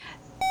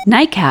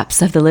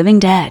Nightcaps of the Living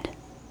Dead.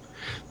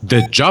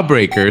 The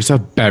Jawbreakers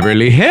of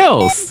Beverly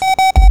Hills.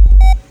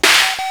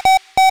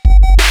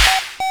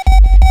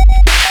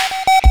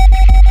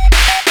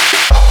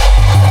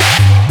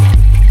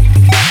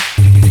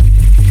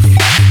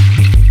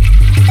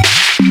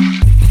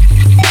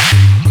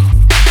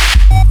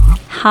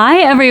 Hi,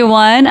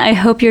 everyone. I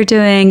hope you're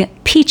doing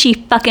peachy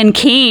fucking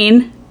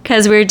keen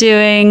because we're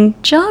doing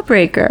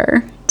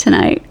Jawbreaker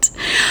tonight.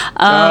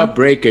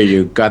 Jawbreaker,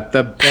 you got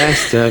the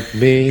best of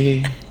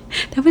me.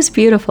 That was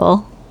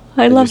beautiful.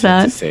 I love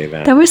that. To say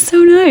that. That was so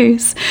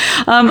nice.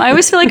 I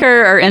always feel like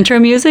our intro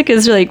music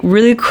is like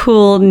really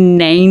cool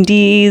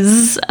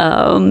 90s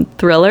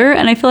thriller.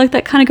 And I feel like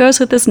that kind of goes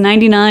with this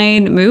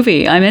 99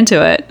 movie. I'm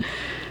into it.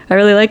 I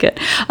really like it.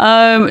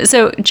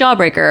 So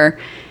Jawbreaker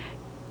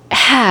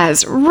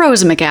has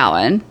Rose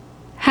McGowan,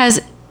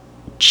 has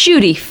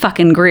Judy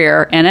fucking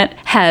Greer in it,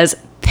 has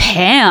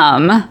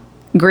Pam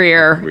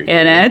Grier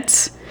in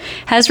it,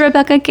 has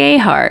Rebecca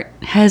Gayheart,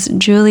 has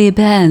Julie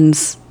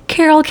Benz,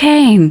 Carol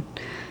Kane,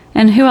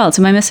 and who else?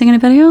 Am I missing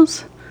anybody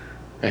else?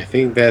 I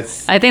think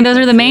those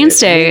are the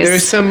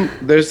mainstays. I mean,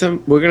 there's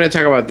some. We're gonna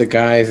talk about the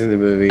guys in the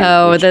movie.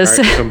 Oh, which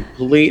are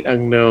complete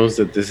unknowns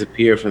that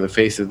disappear from the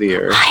face of the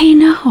earth. I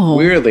know.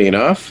 Weirdly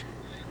enough,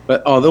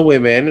 but all the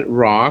women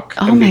rock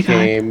and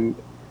became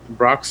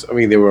rocks. I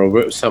mean, there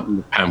were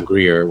some. Pam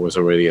Grier was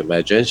already a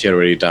legend. She had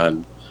already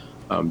done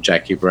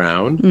Jackie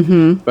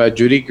Brown, but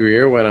Judy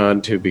Greer went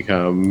on to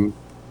become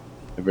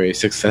a very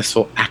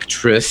successful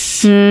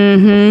actress. Of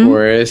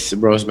course,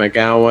 Rose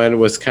McGowan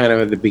was kind of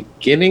at the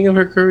beginning of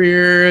her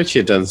career. She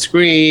had done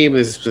Scream.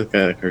 This was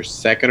kind of her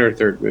second or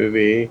third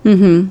movie.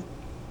 And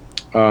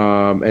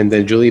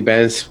then Julie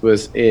Benz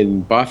was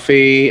in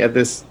Buffy at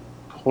this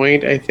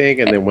point, I think,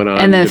 and then went on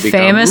and then to become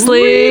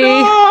famously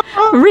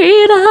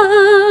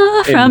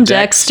Rita from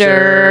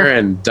Dexter,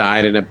 and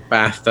died in a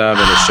bathtub,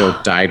 and the show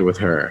died with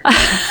her.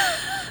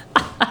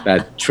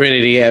 That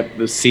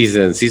Trinity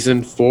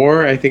season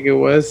 4, I think it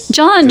was.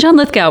 John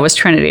Lithgow was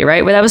Trinity,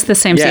 right? Well, that was the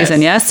same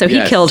season, yes? So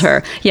he killed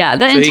her. Yeah,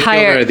 the entire. He killed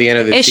her at the end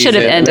of the season. It should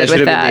have ended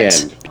with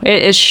that.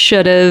 It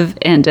should have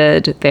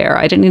ended there.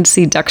 I didn't need to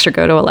see Dexter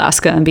go to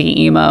Alaska and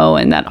be emo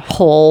and that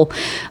whole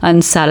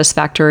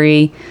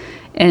unsatisfactory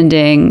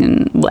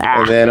ending.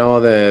 And then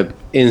all the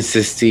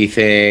incesty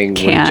thing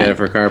with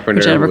Jennifer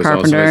Carpenter was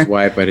also his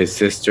wife, but his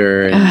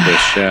sister in the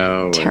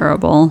show.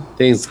 Terrible.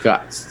 Things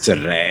got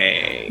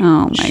strange.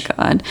 Oh my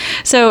God.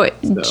 So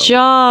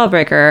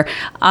Jawbreaker,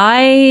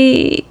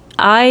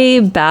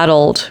 I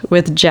battled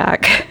with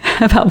Jack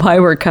about why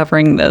we're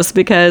covering this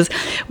because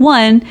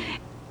one,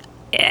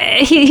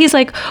 he's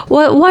like,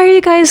 why are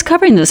you guys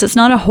covering this? It's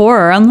not a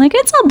horror. I'm like,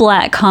 it's a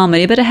black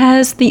comedy, but it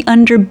has the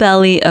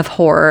underbelly of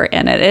horror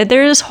in it.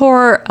 There's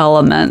horror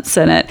elements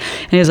in it.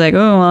 And he's like,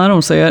 oh, well, I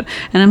don't see it.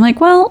 And I'm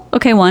like, well,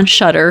 okay, one,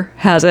 Shudder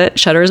has it.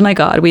 Shudder is my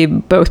god. We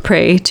both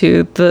pray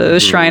to the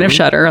shrine of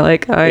Shudder.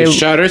 Like, if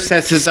Shudder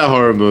says it's a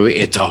horror movie,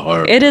 it's a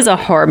horror movie. It is a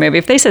horror movie.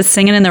 If they said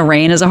Singing in the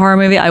Rain is a horror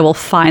movie, I will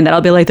find that.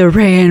 I'll be like, the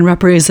rain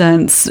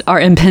represents our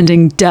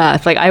impending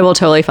death. Like, I will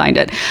totally find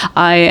it.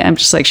 I am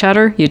just like,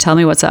 Shudder, you tell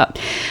me what's up.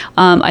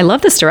 I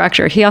love this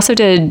director. He also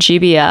did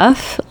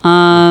GBF.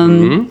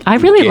 I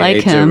really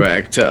like him.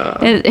 Director.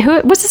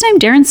 What's his name?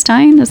 Darren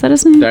Stein? Is that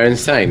his name? Darren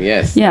Stein,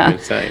 yes. Yeah. Darren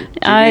Stein.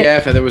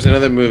 GBF, and there was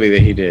another movie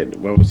that he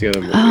did. What was the other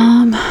movie?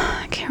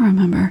 I can't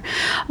remember.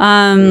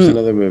 There's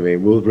another movie.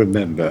 We'll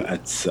remember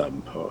at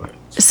some point.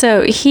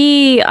 So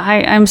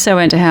I'm so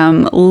into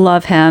him,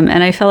 love him,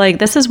 and I feel like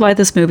this is why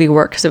this movie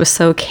worked, because it was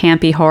so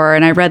campy horror,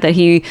 and I read that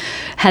he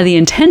had the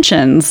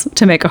intentions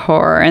to make a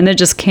horror, and it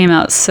just came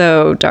out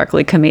so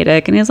darkly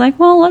comedic, and he's like,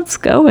 well, let's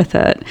go with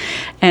it.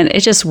 And it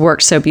just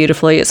worked so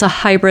beautifully. It's a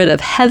hybrid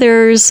of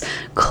Heathers,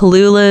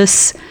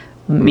 Clueless,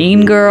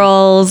 Mean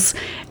Girls.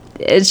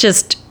 It's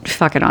just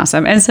fucking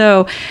awesome. And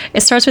so it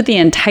starts with the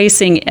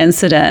enticing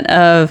incident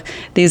of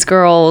these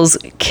girls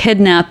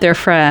kidnap their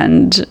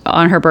friend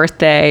on her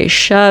birthday,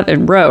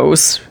 and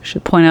Rose,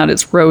 should point out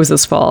it's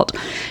Rose's fault,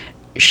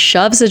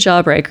 shoves a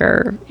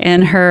Jawbreaker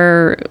in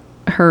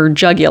her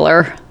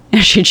jugular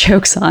and she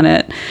chokes on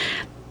it.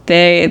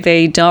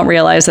 They don't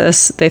realize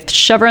this. They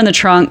shove her in the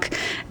trunk.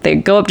 They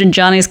go up to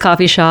Johnny's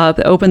coffee shop,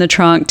 open the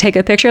trunk, take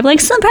a picture of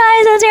like, surprise,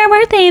 it's your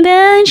birthday,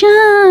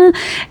 bitch.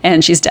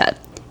 And she's dead.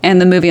 And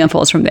the movie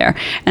unfolds from there.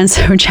 And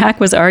so Jack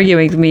was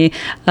arguing with me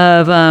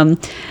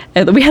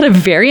we had a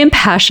very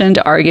impassioned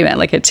argument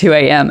like at 2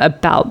 a.m.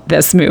 about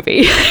this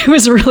movie. It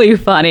was really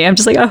funny. I'm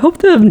just like, I hope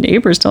the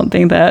neighbors don't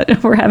think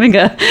that we're having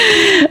a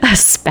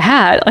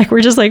spat. Like,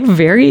 we're just like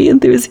very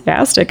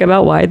enthusiastic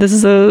about why this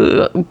is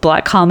a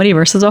black comedy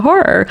versus a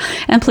horror.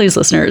 And please,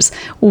 listeners,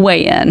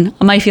 weigh in.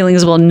 My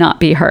feelings will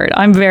not be hurt.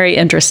 I'm very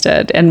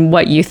interested in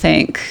what you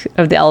think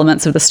of the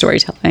elements of the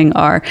storytelling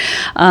are.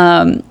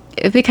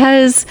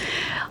 Because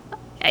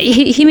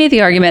he made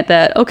the argument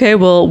that, okay,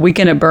 well,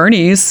 Weekend at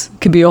Bernie's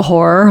could be a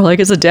horror.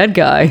 Like, it's a dead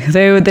guy.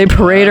 They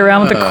parade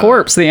around with a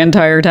corpse the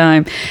entire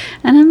time.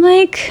 And I'm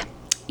like,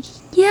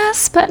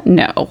 yes, but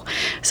no.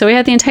 So we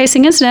had the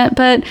enticing incident,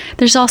 but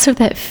there's also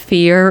that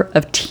fear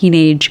of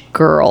teenage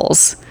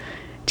girls.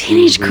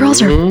 Teenage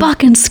girls are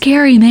fucking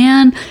scary,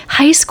 man.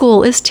 High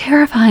school is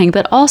terrifying.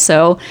 But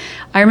also,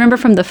 I remember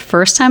from the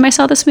first time I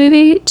saw this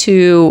movie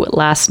to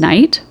last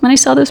night when I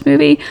saw this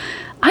movie,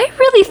 I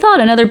really thought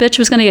another bitch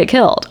was going to get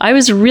killed. I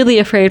was really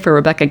afraid for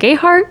Rebecca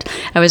Gayheart.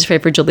 I was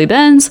afraid for Julie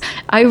Benz.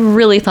 I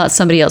really thought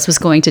somebody else was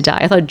going to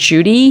die. I thought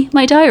Judy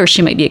might die or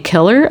she might be a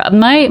killer.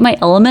 My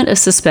element of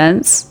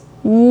suspense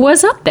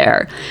was up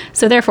there.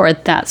 So therefore,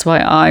 that's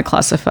why I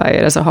classify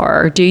it as a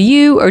horror. Do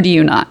you or do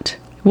you not?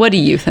 What do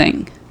you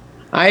think?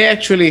 I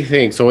actually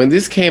think, so when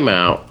this came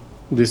out,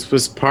 this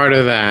was part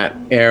of that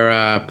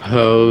era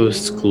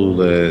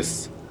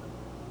post-Clueless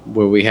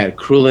where we had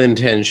Cruel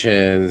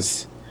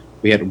Intentions,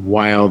 we had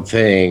Wild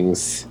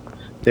Things.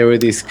 There were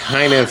these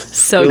kind of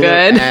so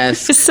good.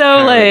 So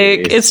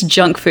parodies. Like, it's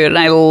junk food and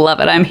I love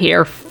it. I'm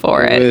here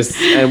for it.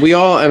 And we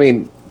all,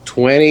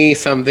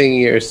 20-something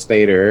years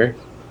later,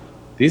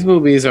 these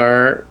movies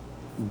are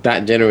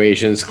that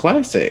generation's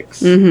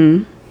classics.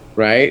 Mm-hmm.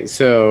 Right?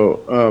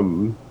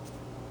 So,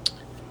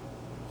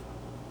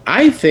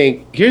 I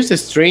think, here's the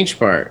strange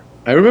part.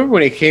 I remember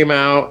when it came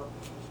out,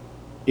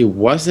 it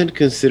wasn't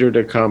considered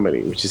a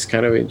comedy, which is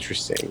kind of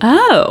interesting.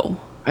 Oh.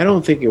 I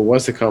don't think it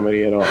was a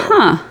comedy at all.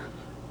 Huh.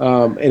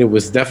 And it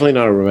was definitely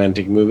not a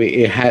romantic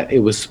movie.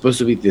 It was supposed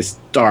to be this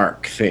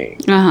dark thing.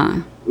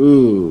 Uh-huh.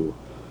 Ooh.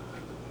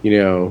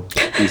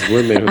 These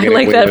women who I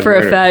like that for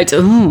a fact.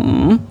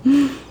 Ooh.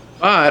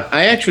 But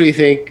I actually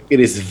think it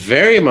is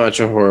very much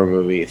a horror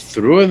movie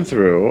through and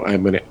through.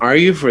 I'm going to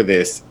argue for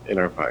this in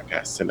our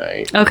podcast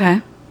tonight.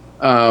 Okay.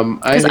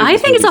 I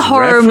think it's a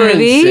horror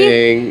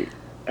movie.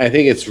 I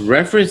think it's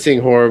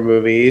referencing horror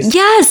movies.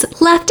 Yes,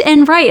 left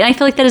and right. And I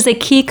feel like that is a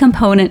key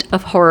component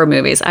of horror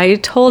movies. I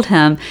told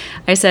him,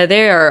 I said,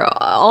 they are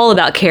all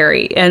about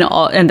Carrie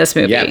in this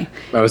movie. Yeah,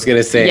 I was going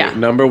to say,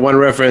 number one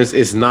reference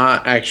is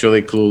not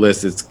actually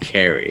Clueless, it's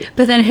Carrie.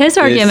 But then his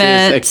argument...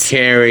 This is a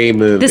Carrie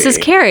movie. This is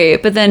Carrie.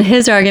 But then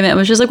his argument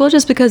was just like, well,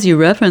 just because you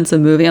reference a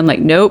movie. I'm like,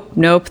 nope.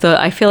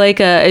 I feel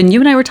like, and you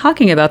and I were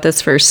talking about this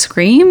for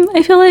Scream,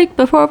 I feel like,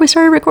 before we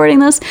started recording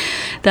this,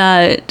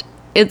 that...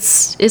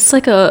 It's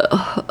like a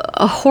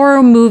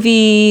horror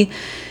movie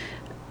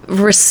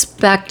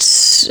respect,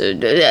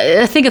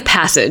 I think of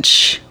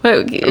passage.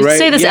 Right?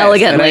 Say this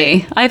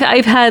elegantly.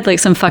 I've had like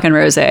some fucking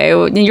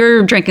rosé.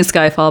 You're drinking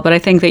Skyfall, but I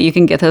think that you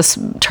can get this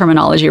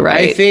terminology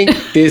right. I think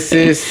this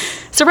is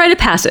it's a rite of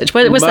passage.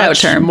 What's that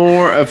term? Much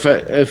more of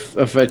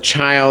a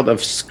child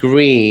of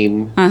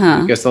Scream,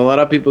 because a lot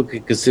of people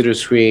could consider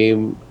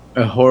Scream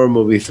a horror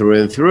movie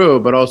through and through,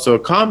 but also a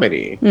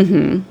comedy.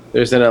 Mm-hmm.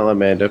 There's an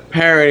element of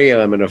parody,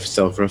 element of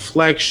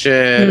self-reflection,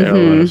 an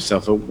element of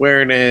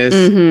self-awareness.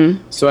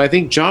 Mm-hmm. So I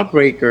think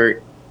Jawbreaker,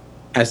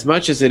 as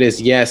much as it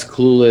is, yes,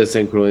 Clueless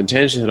and Cruel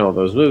Intentions and all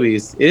those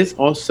movies, it is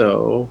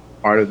also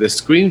part of the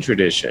Scream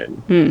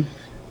tradition. Mm.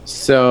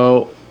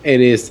 So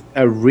it is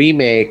a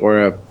remake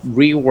or a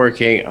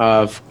reworking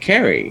of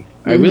Carrie.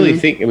 Mm-hmm. I really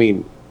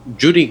think,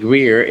 Judy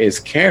Greer is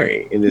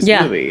Carrie in this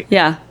movie.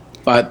 Yeah.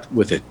 But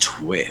with a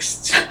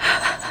twist.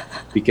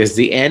 Because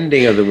the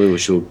ending of the movie,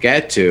 which we'll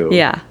get to,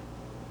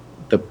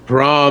 the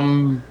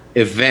prom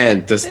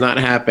event does not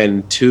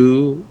happen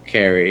to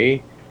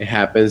Carrie. It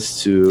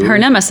happens to... her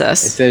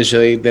nemesis.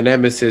 Essentially, the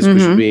nemesis,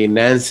 which would be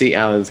Nancy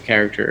Allen's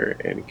character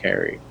in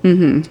Carrie.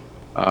 Mm-hmm.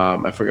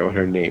 I forget what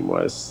her name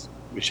was.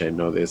 Wish I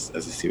know this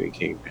as a Stephen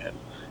King fan.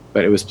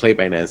 But it was played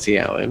by Nancy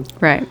Allen.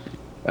 Right.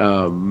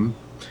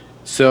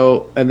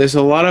 So, and there's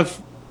a lot of...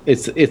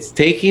 It's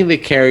taking the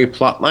Carrie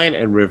plotline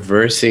and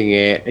reversing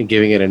it and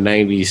giving it a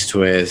 90s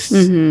twist,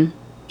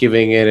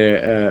 giving it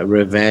a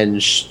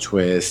revenge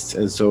twist,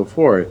 and so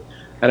forth.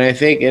 And I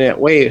think in a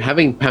way,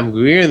 having Pam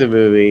Grier in the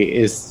movie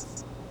is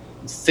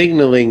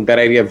signaling that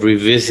idea of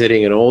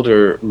revisiting an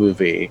older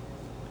movie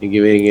and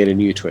giving it a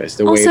new twist.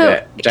 The way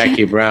that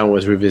Jackie Brown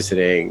was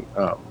revisiting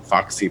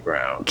Foxy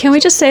Brown. Can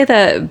we just say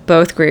that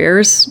both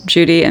Griers,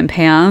 Judy and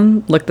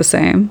Pam, look the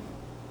same?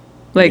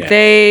 Like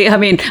they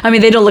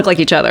don't look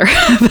like each other,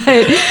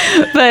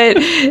 but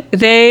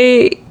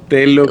they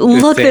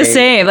look the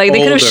same. Like older.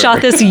 They could have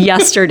shot this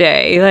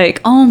yesterday. Like,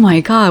 oh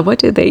my God, what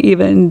did they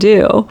even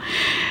do?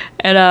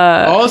 And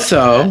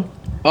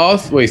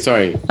wait,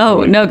 sorry.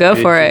 Oh no, go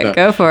for it.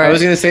 Go for it. I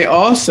was going to say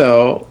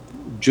also,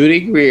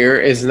 Judy Greer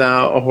is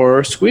now a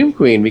horror scream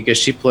queen because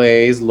she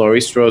plays Laurie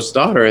Strode's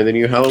daughter in the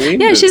new Halloween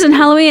movie. She's in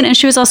Halloween, and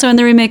she was also in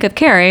the remake of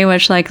Carrie,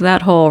 which, like,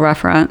 that whole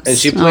reference. And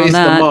she plays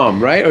the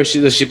mom, right? Or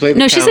does she play the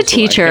counselor? She's a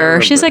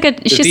teacher. She's like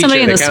she's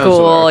somebody in the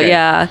school,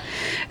 okay.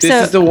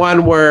 This is the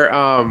one where,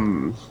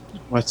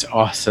 what's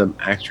awesome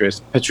actress?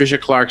 Patricia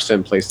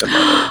Clarkson plays the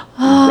mother,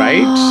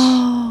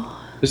 right?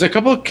 There's a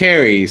couple of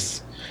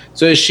Carries.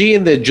 So is she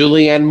in the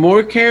Julianne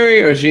Moore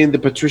Carrie or is she in the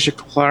Patricia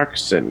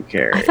Clarkson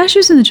Carrie? I thought she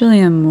was in the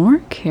Julianne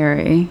Moore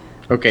Carrie.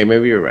 Okay,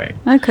 maybe you're right.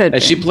 I could.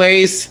 And she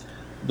plays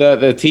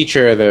the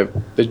teacher,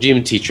 the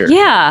gym teacher.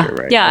 Yeah,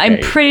 right? Okay. I'm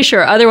pretty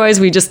sure. Otherwise,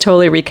 we just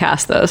totally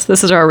recast this.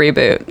 This is our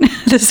reboot.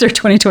 This is our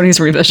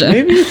 2020's revision.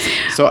 Maybe.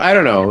 So I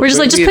don't know. We're just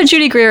like, just put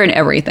Judy Greer in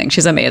everything.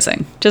 She's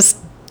amazing. Just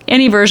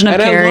any version of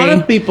Carrie. And a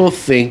lot of people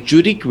think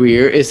Judy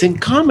Greer is in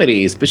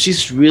comedies, but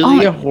she's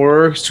really a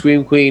horror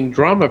scream queen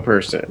drama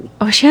person.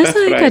 Oh, she has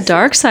like a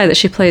dark side that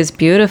she plays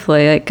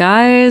beautifully. Like,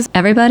 guys,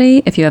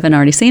 everybody, if you haven't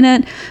already seen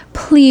it,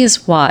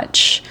 please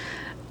watch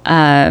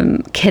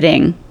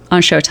Kidding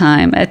on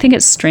Showtime. I think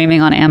it's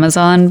streaming on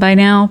Amazon by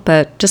now,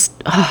 but just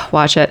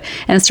watch it.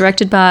 And it's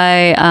directed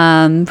by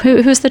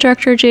who's the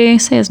director? G,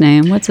 say his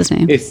name. What's his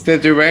name? It's the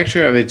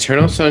director of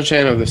Eternal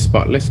Sunshine of the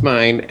Spotless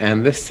Mind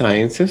and The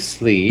Science of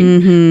Sleep.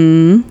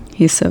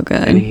 He's so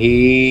good. And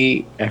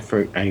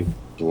I'm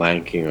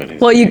blanking on his.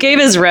 Well, you gave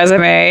his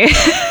resume.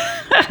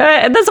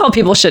 That's all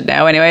people should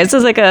know anyway. He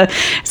works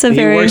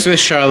with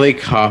Charlie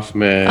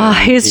Kaufman. Oh,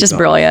 he's just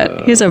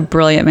brilliant. He's a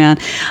brilliant man.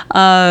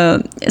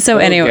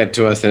 Anyway, get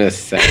to us in a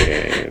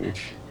second.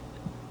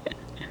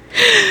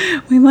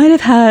 We might have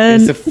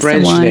had. It's a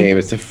French name.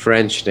 It's a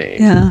French name.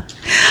 Yeah.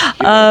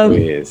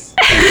 Okay.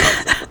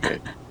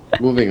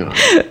 Moving on.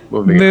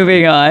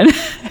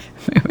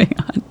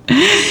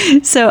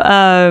 So,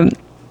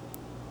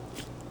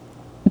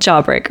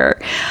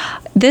 Jawbreaker.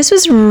 This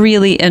was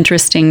really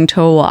interesting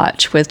to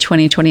watch with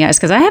 2020 eyes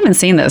because I haven't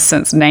seen this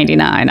since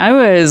 99. I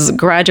was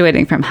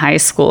graduating from high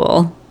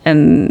school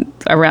and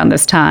around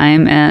this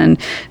time, and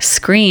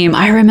Scream,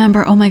 I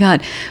remember, oh my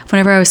God,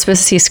 whenever I was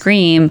supposed to see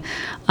Scream,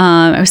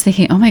 I was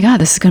thinking, oh my God,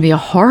 this is going to be a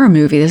horror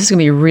movie. This is going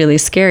to be really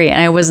scary.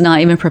 And I was not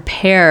even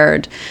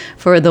prepared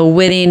for the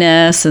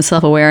wittiness and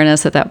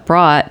self-awareness that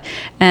brought.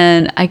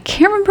 And I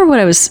can't remember what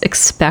I was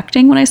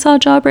expecting when I saw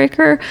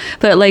Jawbreaker,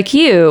 but like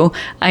you,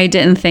 I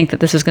didn't think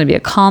that this was going to be a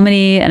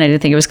comedy, and I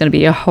didn't think it was going to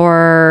be a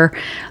horror.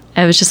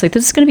 I was just like,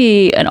 this is going to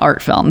be an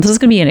art film. This is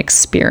going to be an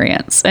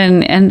experience.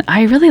 And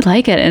I really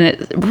like it. And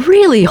it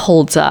really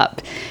holds up.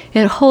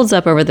 It holds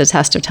up over the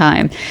test of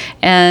time.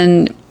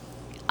 And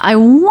I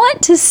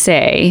want to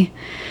say,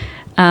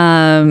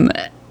 once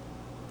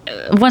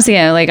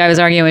again, like I was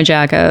arguing with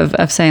Jack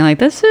of saying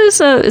like, it's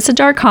a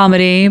dark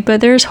comedy,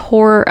 but there's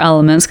horror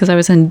elements because I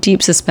was in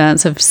deep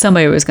suspense of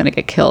somebody was going to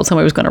get killed.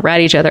 Somebody was going to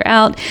rat each other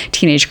out.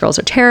 Teenage girls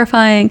are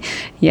terrifying,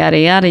 yada,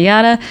 yada,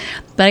 yada.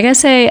 But I gotta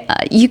say,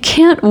 you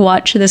can't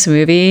watch this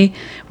movie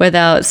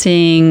without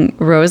seeing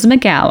Rose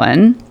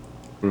McGowan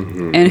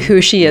and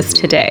who she is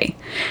today.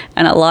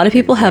 And a lot of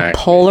people have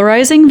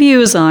polarizing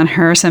views on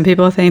her. Some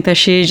people think that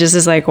she just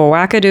is like a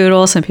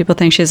wackadoodle. Some people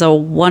think she's a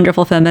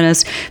wonderful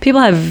feminist.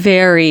 People have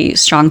very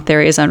strong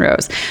theories on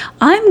Rose.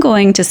 I'm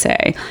going to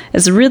say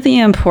it's really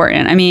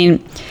important. I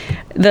mean,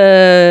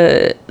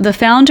 the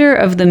founder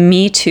of the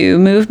Me Too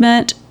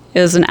movement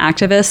is an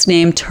activist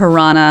named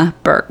Tarana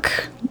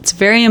Burke. It's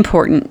very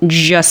important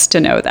just to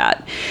know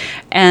that.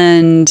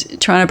 And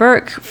Tarana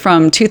Burke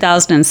from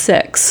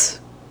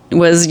 2006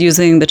 was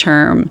using the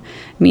term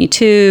Me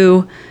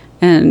Too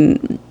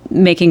and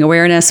making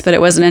awareness, but it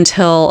wasn't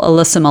until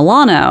Alyssa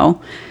Milano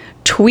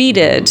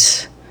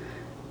tweeted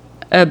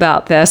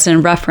about this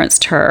and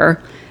referenced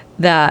her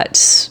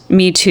that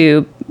Me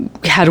Too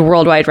had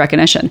worldwide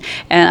recognition.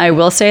 And I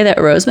will say that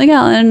Rose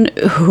McGowan,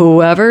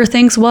 whoever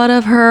thinks what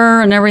of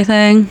her and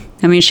everything,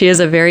 I mean, she is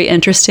a very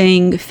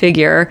interesting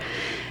figure.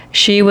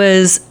 She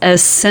was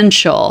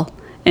essential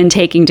in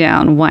taking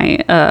down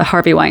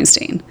Harvey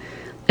Weinstein.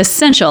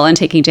 Essential in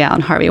taking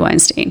down Harvey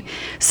Weinstein.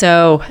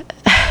 So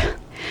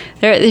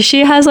she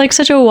has like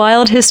such a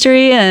wild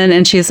history,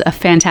 and she's a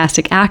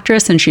fantastic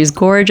actress, and she's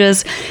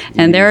gorgeous,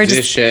 and there are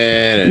just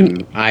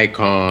and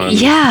icon.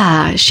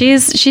 Yeah,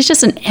 she's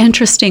just an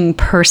interesting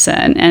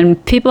person,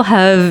 and people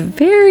have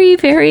very,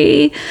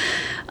 very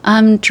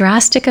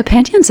drastic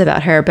opinions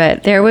about her.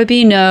 But there would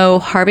be no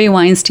Harvey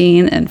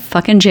Weinstein in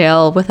fucking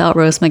jail without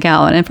Rose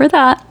McGowan, and for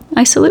that,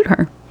 I salute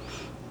her.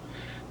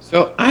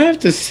 So I have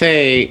to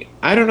say,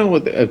 I don't know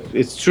what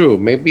it's true.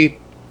 Maybe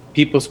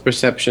people's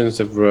perceptions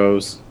of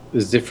Rose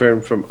is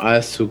different from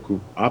us who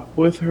grew up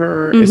with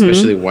her,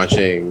 especially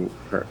watching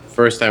her.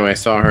 First time I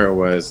saw her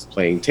was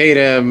playing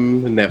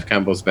Tatum, Neve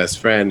Campbell's best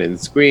friend in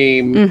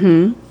Scream,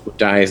 who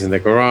dies in the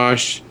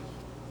garage,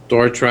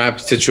 door trap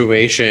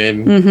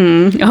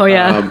situation. Oh,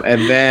 yeah.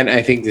 And then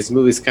I think this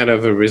movie is kind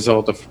of a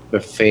result of the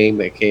fame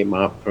that came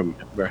up from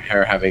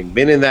her having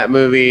been in that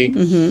movie.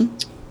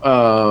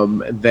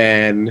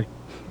 Then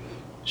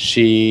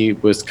she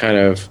was kind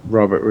of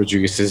Robert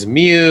Rodriguez's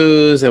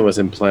muse and was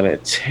in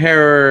Planet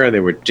Terror, and they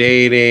were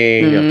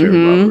dating after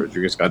Robert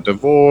Rodriguez got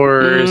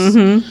divorced.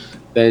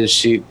 Then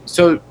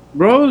so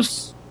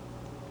Rose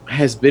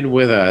has been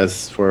with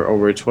us for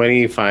over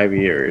 25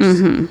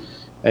 years.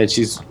 And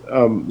she's,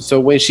 so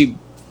when she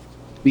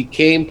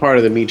became part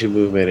of the Me Too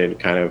movement and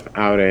kind of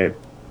outed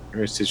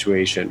her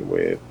situation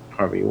with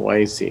Harvey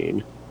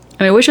Weinstein,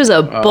 I mean, which was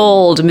a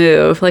bold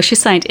move. Like, she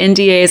signed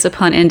NDAs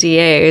upon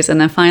NDAs,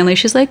 and then finally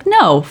she's like,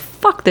 no,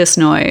 fuck this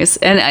noise.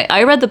 And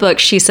I read the book,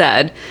 She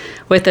Said,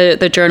 with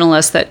the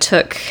journalist that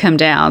took him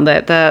down,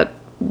 that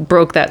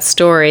broke that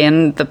story,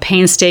 and the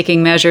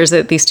painstaking measures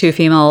that these two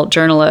female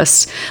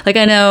journalists, like,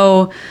 I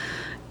know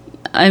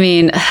I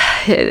mean,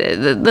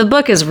 the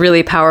book is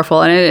really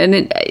powerful,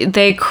 and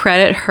they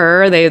credit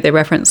her. They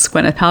reference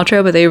Gwyneth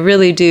Paltrow, but they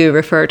really do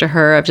refer to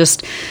her of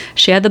just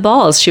she had the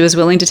balls. She was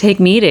willing to take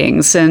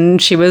meetings, and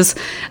she was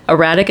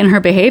erratic in her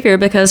behavior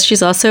because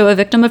she's also a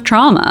victim of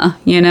trauma.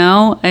 You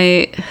know,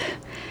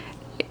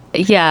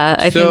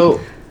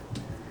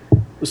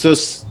 So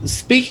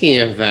speaking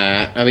of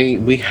that, I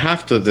mean, we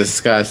have to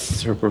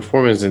discuss her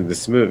performance in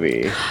this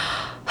movie.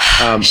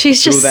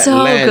 She's just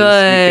so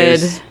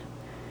good.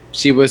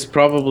 She was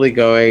probably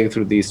going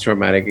through these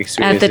traumatic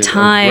experiences at the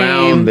time.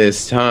 Around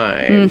this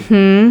time.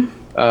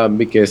 Mm-hmm.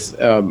 Because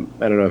I don't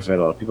know if a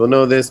lot of people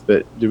know this,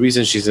 but the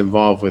reason she's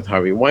involved with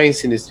Harvey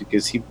Weinstein is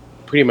because he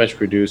pretty much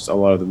produced a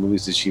lot of the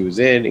movies that she was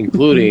in,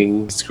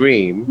 including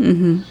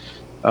Scream,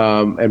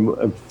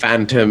 and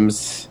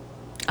Phantoms.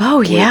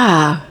 Oh,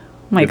 yeah.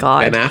 My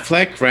God. Ben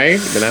Affleck, right?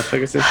 Ben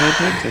Affleck is in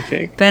Phantoms, I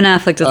think. Ben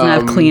Affleck doesn't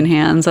have clean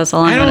hands. That's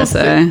all I'm going to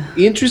say.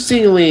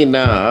 Interestingly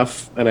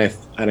enough, and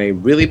I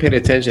really paid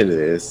attention to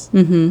this,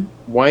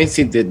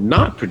 Weinstein did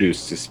not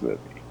produce this movie.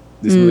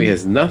 This movie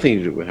has nothing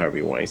to do with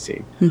Harvey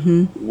Weinstein,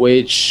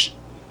 which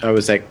I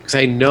was like, because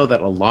I know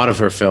that a lot of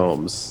her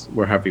films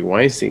were Harvey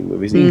Weinstein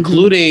movies,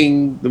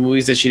 including the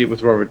movies that she did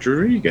with Robert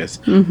Rodriguez.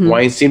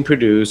 Weinstein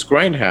produced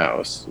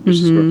Grindhouse, which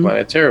is where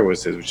Planet Terror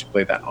was his, which she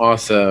played that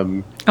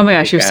awesome. Oh my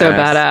gosh, she was so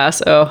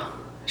badass. Oh,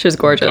 she was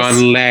gorgeous.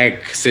 Gun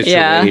leg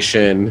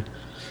situation.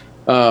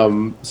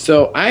 Yeah.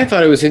 So I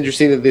thought it was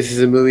interesting that this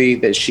is a movie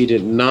that she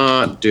did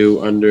not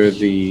do under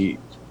the,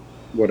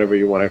 whatever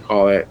you want to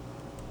call it,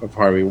 of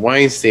Harvey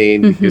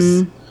Weinstein,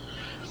 because.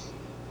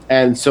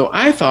 And so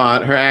I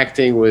thought her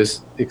acting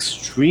was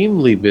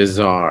extremely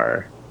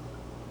bizarre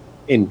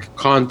in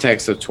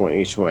context of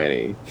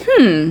 2020.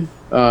 She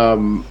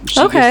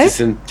did this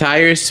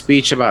entire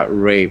speech about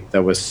rape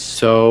that was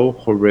so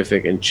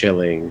horrific and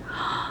chilling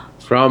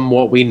from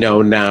what we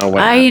know now.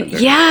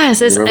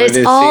 Yes, it's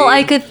all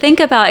I could think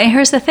about. And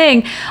here's the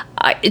thing,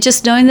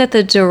 just knowing that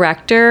the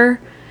director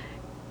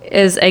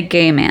is a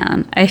gay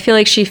man, I feel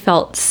like she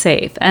felt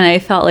safe, and I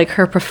felt like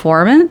her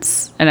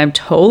performance, and I'm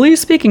totally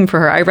speaking for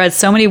her, I read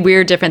so many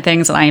weird different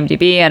things on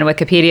IMDb and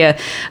Wikipedia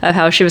of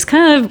how she was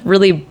kind of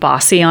really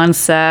bossy on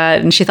set,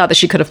 and she thought that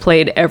she could have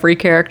played every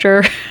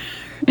character.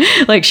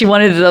 Like she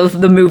wanted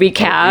the movie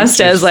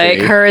cast as like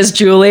her as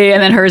Julie,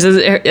 and then hers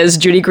as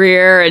Judy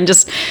Greer, and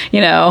just,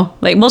 you know,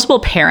 like multiple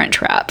Parent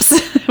Traps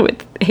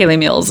with Hayley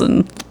Mills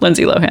and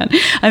Lindsay Lohan.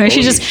 I mean,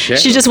 she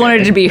just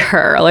wanted to be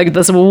her, like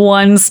this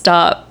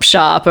one-stop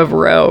shop of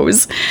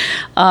Rose,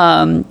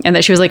 and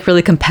that she was like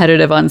really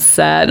competitive on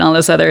set and all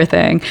this other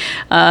thing.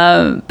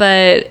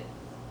 But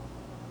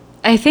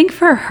I think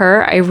for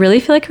her, I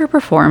really feel like her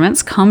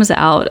performance comes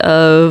out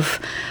of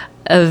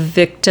a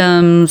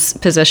victim's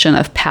position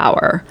of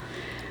power.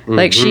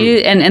 Like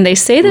she, and they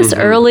say this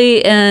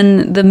early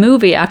in the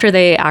movie after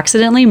they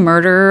accidentally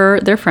murder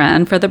their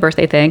friend for the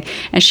birthday thing,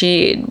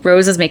 and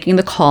Rose is making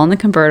the call in the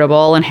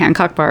convertible in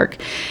Hancock Park,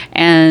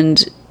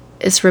 and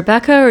it's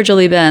Rebecca or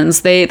Julie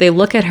Benz. They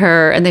look at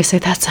her and they say,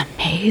 "That's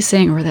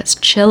amazing," or "That's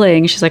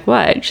chilling." She's like,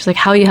 "What?" She's like,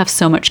 "How you have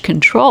so much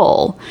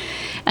control."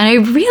 And I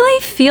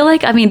really feel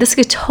like, I mean, this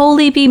could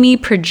totally be me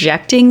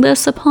projecting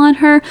this upon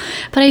her,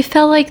 but I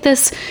felt like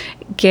this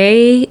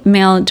gay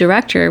male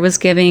director was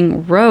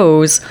giving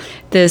Rose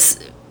this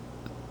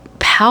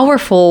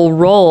powerful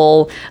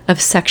role of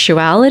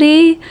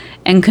sexuality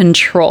and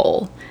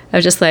control.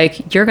 Of just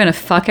like, you're going to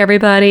fuck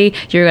everybody,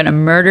 you're going to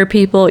murder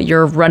people,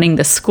 you're running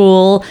the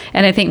school.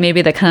 And I think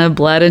maybe that kind of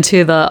bled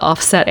into the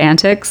Offset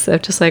antics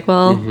of just like,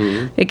 well,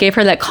 it gave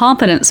her that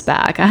confidence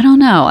back. I don't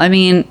know. I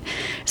mean,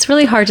 it's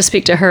really hard to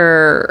speak to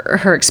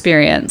her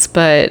experience,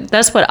 but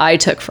that's what I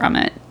took from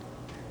it.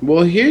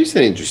 Well, here's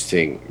an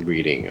interesting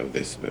reading of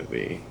this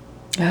movie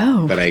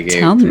that I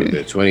gave through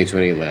the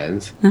 2020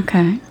 lens.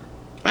 Okay.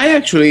 I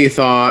actually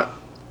thought,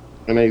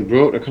 and I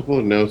wrote a couple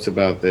of notes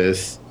about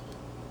this,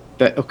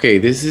 that, okay,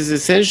 this is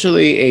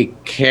essentially a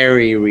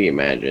Carrie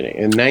reimagining.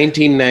 In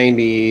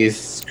 1990s,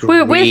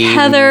 Scream, with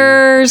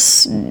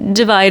Heather's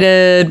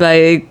divided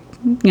by,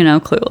 you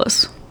know,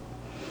 Clueless.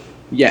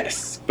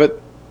 Yes,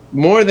 but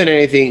more than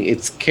anything,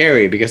 it's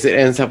Carrie because it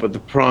ends up with the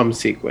prom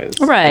sequence.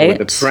 Right. With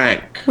the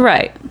prank.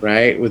 Right.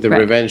 Right? With the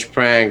revenge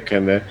prank.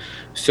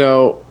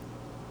 So,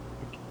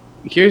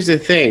 here's the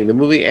thing. The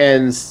movie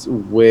ends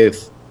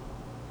with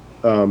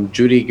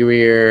Judy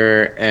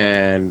Greer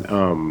and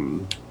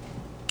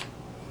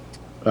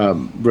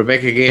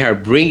Rebecca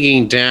Gayheart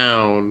bringing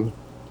down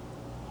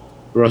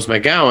Rose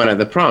McGowan at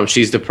the prom.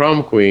 She's the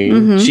prom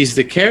queen. She's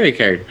the Carrie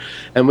character.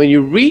 And when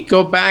you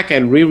go back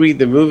and reread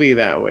the movie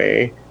that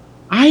way,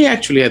 I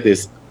actually had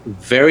this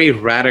very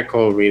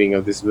radical reading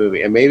of this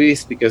movie. And maybe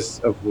it's because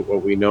of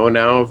what we know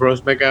now of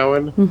Rose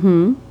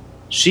McGowan.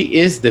 She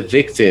is the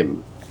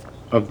victim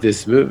of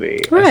this movie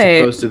as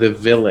opposed to the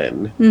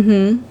villain.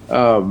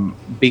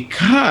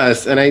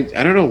 Because, and I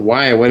don't know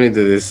why I went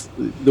into this,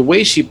 the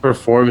way she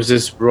performs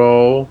this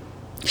role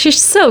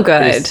She's so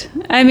good.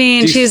 I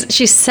mean,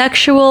 she's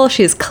sexual,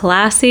 she's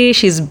classy,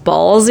 she's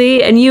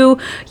ballsy, and you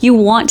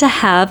want to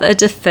have a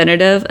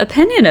definitive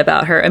opinion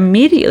about her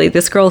immediately.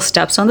 This girl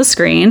steps on the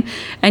screen,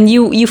 and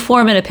you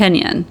form an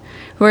opinion,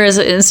 whereas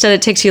instead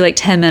it takes you like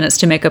 10 minutes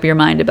to make up your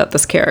mind about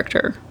this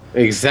character.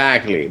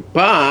 Exactly,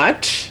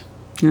 but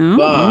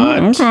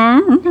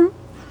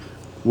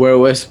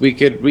whereas we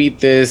could read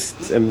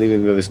this, and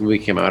even though this movie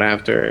came out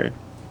after,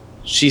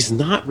 she's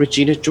not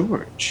Regina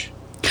George.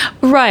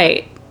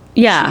 Right.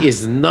 Yeah. She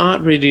is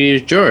not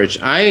Regina George.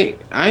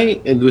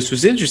 And this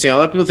was interesting. A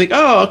lot of people think,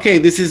 oh, okay,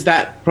 this is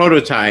that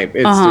prototype.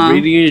 It's the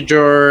Regina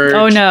George.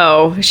 Oh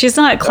no, she's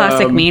not a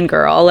classic mean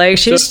girl. Like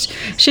she's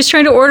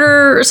trying to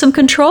order some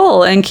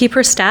control and keep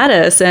her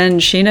status,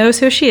 and she knows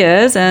who she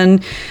is,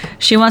 and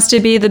she wants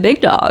to be the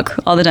big dog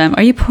all the time.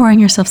 Are you pouring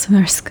yourself some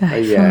more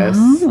Skyfall? Yes.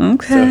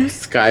 Okay.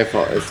 So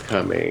Skyfall is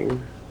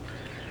coming.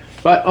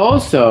 But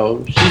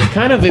also, she's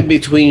kind of in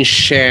between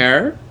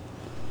Cher.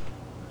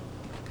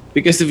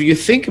 Because if you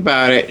think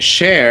about it,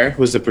 Cher,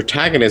 who's the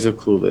protagonist of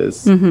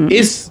Clueless,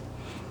 is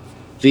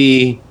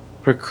the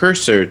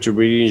precursor to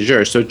Regina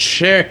George. So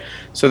Cher,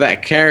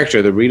 that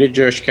character, the Regina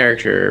George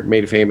character,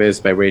 made famous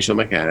by Rachel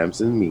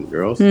McAdams in Mean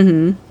Girls,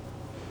 it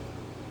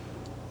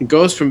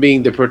goes from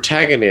being the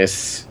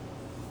protagonist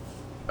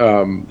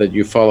that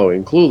you follow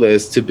in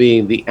Clueless to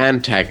being the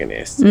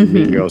antagonist in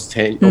Mean Girls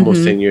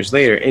almost 10 years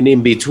later. And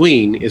in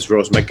between is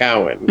Rose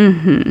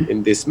McGowan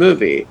in this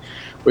movie,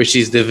 where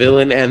she's the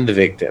villain and the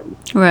victim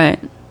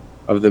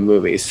of the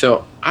movie.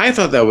 So I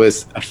thought that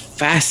was a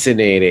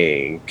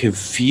fascinating,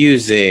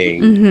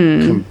 confusing,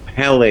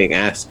 compelling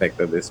aspect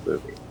of this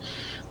movie.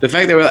 The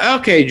fact that we're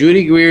like, okay,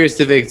 Judy Greer is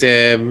the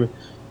victim,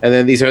 and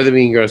then these are the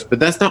mean girls, but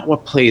that's not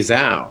what plays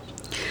out.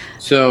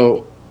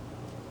 So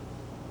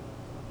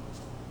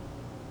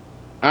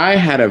I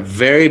had a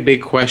very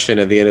big question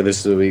at the end of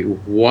this movie.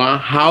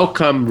 How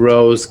come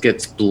Rose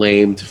gets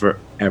blamed for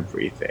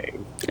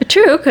everything?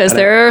 True, because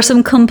there are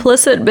some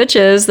complicit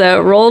bitches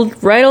that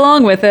rolled right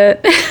along with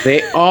it.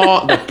 The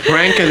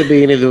prank at the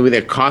beginning of the movie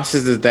that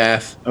causes the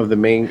death of the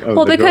main.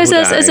 Because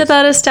it's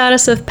about a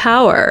status of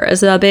power.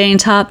 It's about being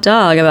top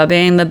dog, about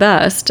being the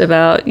best,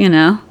 about,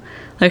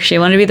 like she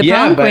wanted to be the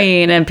prom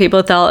queen, and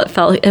people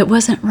felt it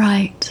wasn't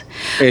right.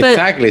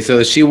 Exactly.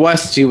 So she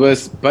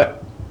was,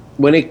 but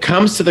when it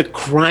comes to the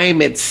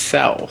crime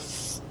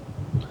itself,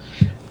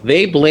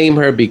 they blame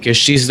her because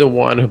she's the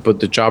one who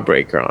put the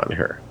jawbreaker on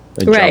her.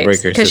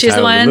 Because she's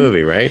the one.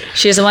 Movie, right?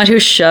 She's the one who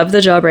shoved the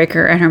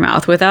jawbreaker in her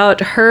mouth. Without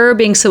her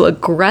being so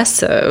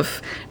aggressive,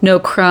 no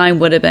crime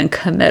would have been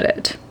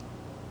committed.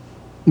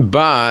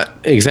 But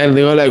exactly,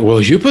 they were like,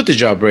 "Well, you put the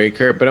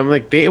jawbreaker," but I'm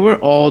like, they were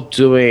all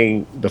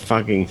doing the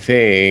fucking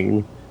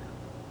thing.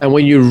 And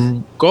when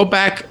you go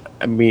back,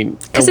 I mean,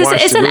 because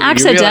it's an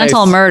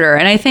accidental murder,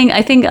 and I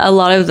think a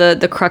lot of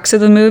the crux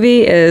of the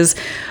movie is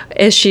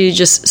she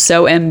just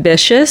so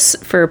ambitious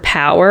for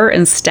power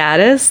and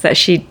status that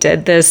she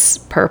did this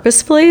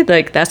purposefully?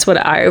 Like that's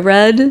what I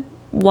read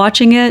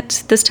watching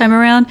it this time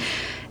around.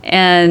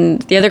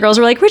 And the other girls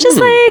were like, we're just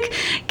like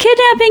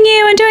kidnapping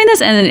you and doing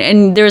this.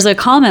 And there was a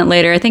comment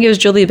later, I think it was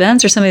Julie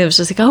Benz or somebody that was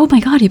just like, oh my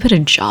God, you put a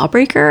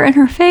jawbreaker in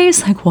her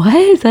face? Like,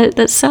 what?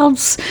 That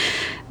sounds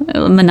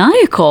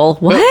maniacal.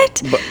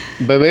 What?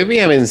 But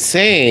maybe I'm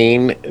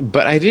insane,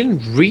 but I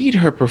didn't read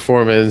her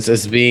performance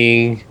as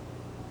being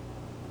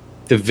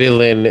the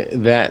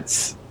villain.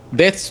 That's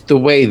the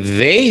way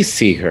they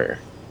see her,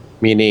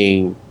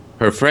 meaning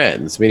her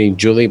friends, meaning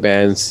Julie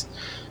Benz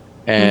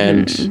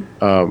and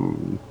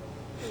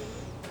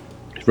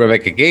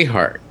Rebecca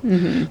Gayheart.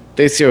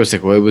 They see her as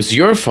like, well, it was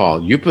your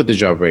fault. You put the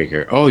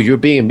jawbreaker. Oh, you're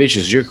being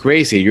ambitious. You're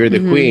crazy. You're the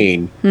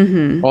queen.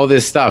 All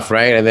this stuff,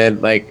 right? And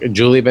then like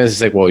Julie Benz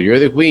is like, well, you're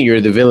the queen.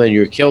 You're the villain.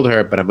 You killed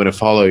her, but I'm going to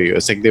follow you.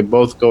 It's like they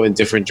both go in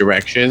different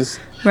directions.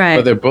 Right.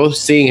 But they're both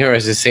seeing her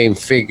as the same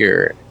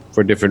figure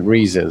for different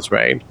reasons,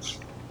 right?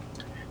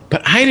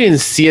 But I didn't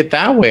see it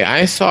that way.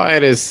 I saw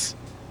it as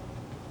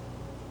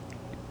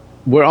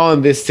we're all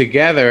in this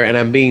together and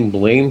I'm being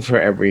blamed for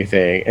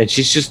everything. And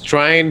she's just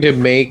trying to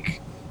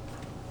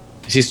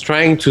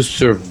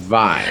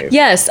survive.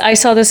 Yes, I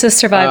saw this as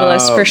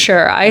survivalist for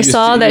sure. I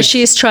saw that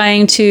she's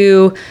trying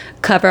to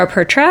cover up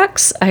her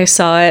tracks. I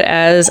saw it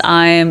as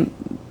I'm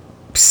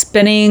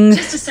spinning.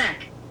 Just a sec.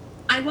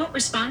 I won't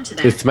respond to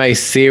that. It's my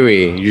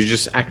Siri. You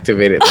just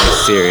activated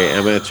my Siri.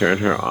 I'm going to turn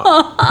her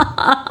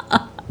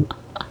off.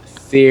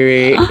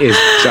 Siri is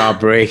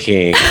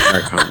jawbreaking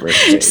our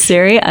conversation.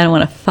 Siri, I don't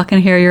want to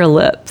fucking hear your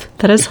lip.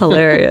 That is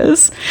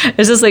hilarious.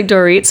 It's just like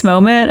Dorit's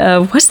moment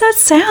of, what's that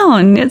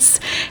sound? It's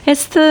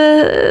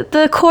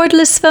the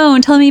cordless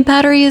phone telling me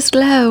battery is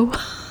low.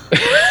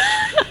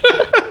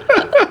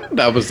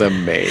 That was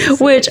amazing.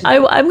 Which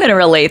I'm going to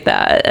relate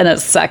that in a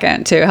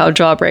second to how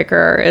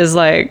Jawbreaker is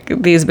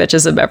like these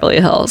bitches of Beverly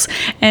Hills.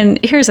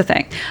 And here's the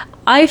thing.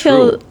 I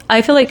feel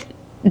like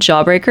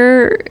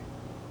Jawbreaker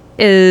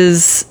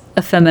is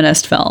a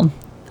feminist film.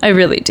 I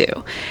really do.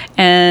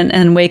 And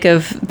in wake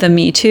of the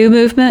Me Too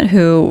movement,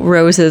 who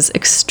Rose is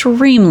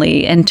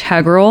extremely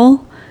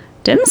integral,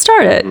 didn't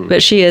start it,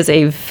 but she is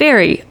a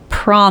very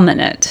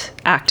prominent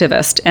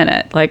activist in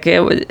it. Like it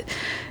was,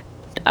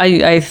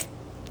 I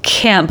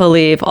can't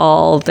believe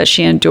all that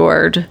she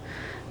endured,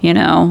 you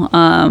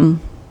know,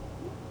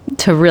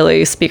 to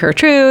really speak her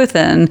truth,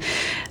 and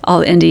all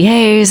the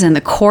NDAs and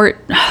the court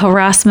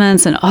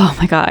harassments, and oh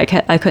my God,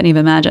 I couldn't even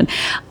imagine.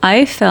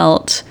 I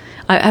felt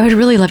I would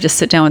really love to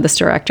sit down with this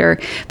director,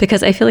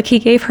 because I feel like he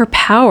gave her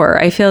power.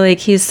 I feel like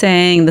he's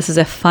saying, this is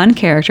a fun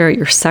character.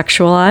 You're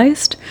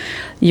sexualized.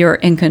 You're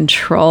in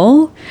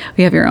control.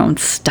 You have your own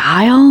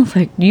style.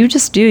 Like, you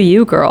just do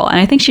you, girl. And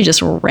I think she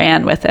just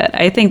ran with it.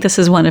 I think this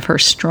is one of her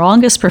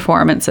strongest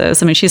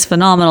performances. I mean, she's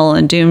phenomenal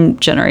in Doom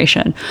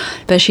Generation,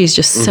 but she's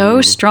just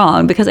so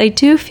strong, because I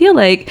do feel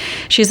like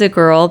she's a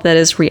girl that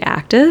is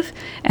reactive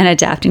and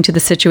adapting to the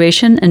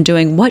situation and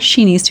doing what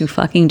she needs to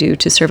fucking do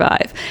to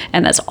survive.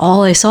 And that's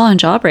all I saw in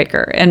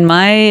Jawbreaker. In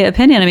my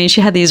opinion, I mean,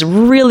 she had these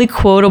really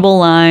quotable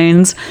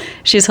lines.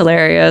 She's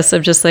hilarious,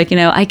 of just like, you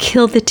know, I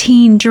killed the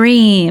teen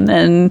dream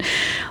and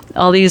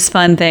all these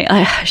fun things.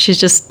 She's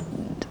just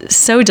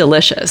so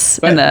delicious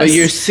in this. But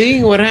you're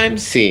seeing what I'm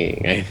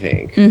seeing, I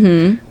think.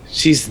 Mm-hmm.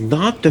 She's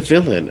not the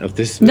villain of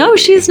this movie. No,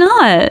 she's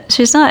not.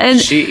 She's not. And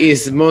she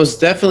is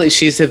most definitely,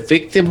 she's a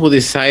victim who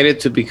decided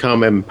to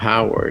become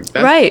empowered.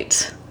 That's,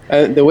 right.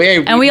 The way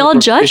and we all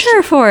judge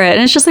her for it.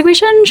 And it's just like, we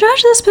shouldn't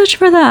judge this bitch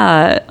for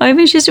that. I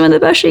mean, she's doing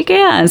the best she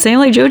can. Same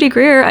like Judy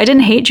Greer. I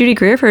didn't hate Judy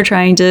Greer for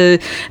trying to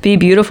be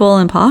beautiful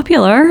and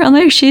popular. I'm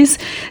like, she is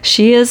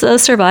a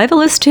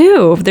survivalist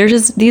too. They're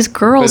just, these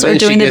girls are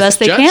doing the best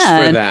they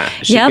can. For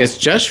that. She gets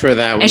judged for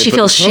that. When and she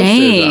feels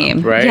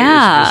shame. Up, right?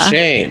 Yeah.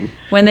 Shame.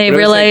 When they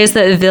realize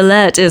that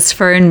Villette is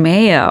Fern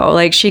Mayo,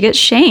 like, she gets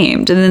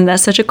shamed. And then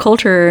that's such a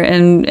culture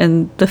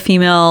in the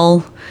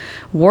female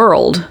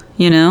world,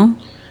 you know?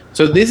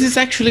 So this is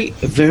actually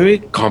a very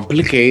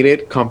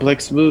complicated,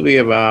 complex movie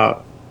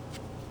about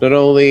not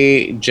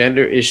only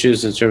gender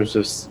issues in terms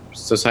of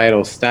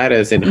societal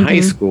status in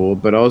high school,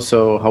 but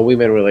also how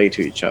women relate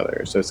to each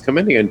other. So it's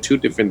commenting on two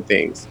different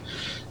things.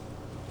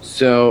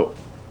 So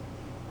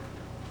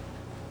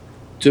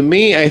to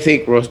me, I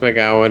think Rose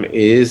McGowan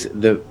is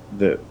the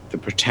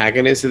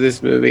protagonist of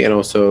this movie, and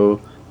also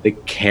the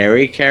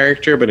Carrie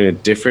character, but in a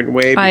different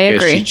way,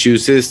 because she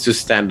chooses to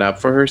stand up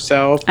for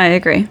herself. I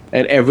agree.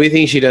 And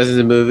everything she does in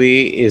the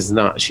movie is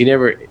not, she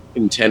never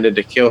intended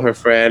to kill her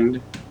friend.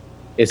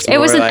 It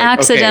was an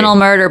accidental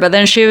murder, but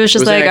then she was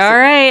just like, all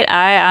right,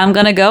 I'm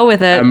going to go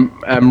with it.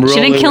 She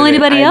didn't kill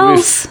anybody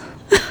else.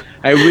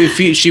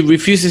 She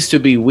refuses to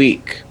be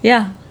weak.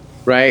 Yeah.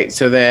 Right?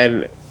 So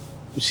then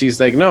she's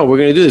like, no, we're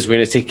going to do this. We're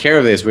going to take care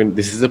of this.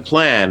 This is a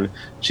plan.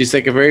 She's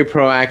like a very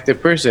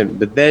proactive person.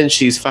 But then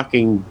she's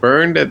fucking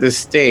burned at the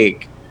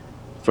stake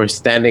for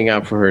standing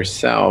up for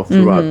herself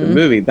throughout the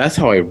movie. That's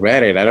how I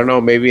read it. I don't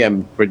know. Maybe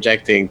I'm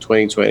projecting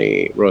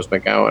 2020 Rose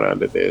McGowan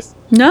onto this.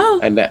 No.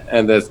 And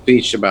the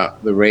speech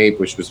about the rape,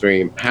 which was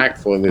very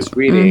impactful in this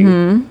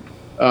reading.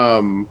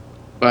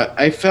 But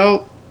I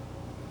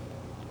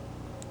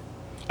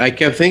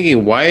kept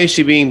thinking, why is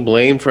she being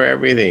blamed for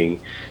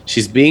everything?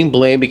 She's being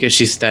blamed because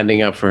she's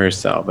standing up for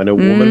herself. And a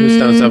woman who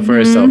stands up for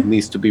herself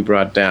needs to be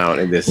brought down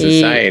in this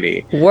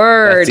society.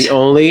 Word. That's the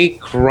only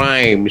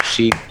crime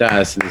she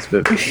does in this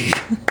movie.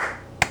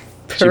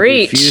 She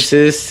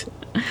refuses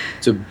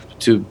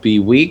to be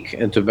weak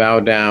and to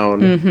bow down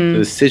to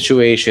the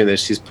situation that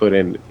she's put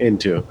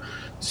into.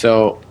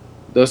 So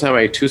those are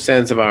my 2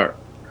 cents about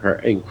her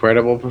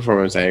incredible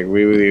performance. I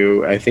agree with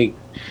you. I think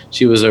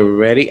she was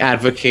already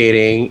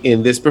advocating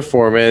in this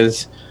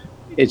performance.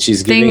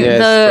 She's giving us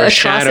the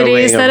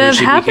atrocities that have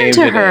happened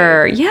to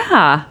her.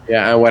 Yeah.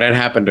 Yeah, and what had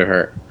happened to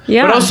her.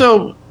 Yeah. But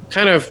also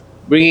kind of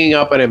bringing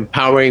up an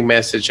empowering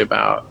message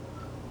about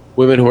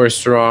women who are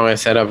strong and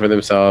set up for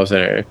themselves.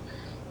 And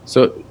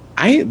so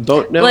I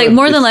don't know. Like,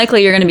 more than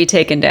likely, you're going to be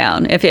taken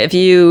down if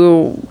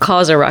you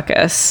cause a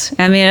ruckus.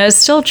 I mean, it's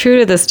still true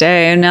to this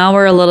day. And now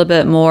we're a little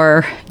bit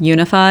more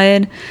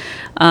unified.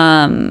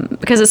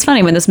 Because it's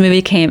funny, when this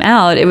movie came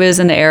out, it was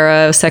in the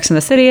era of Sex and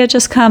the City had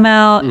just come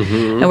out,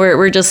 and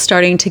we're just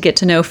starting to get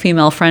to know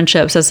female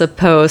friendships as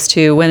opposed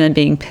to women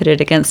being pitted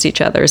against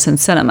each other in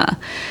cinema.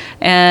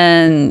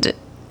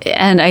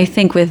 And I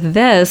think with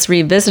this,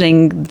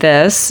 revisiting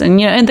this,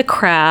 and, you know, and The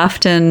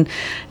Craft and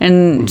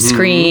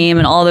Scream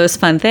and all those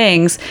fun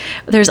things,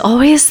 there's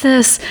always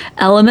this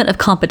element of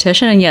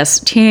competition. And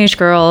yes, teenage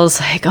girls,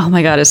 like, oh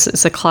my God,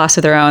 it's a class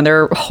of their own.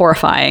 They're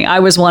horrifying.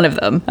 I was one of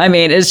them. I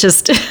mean, it's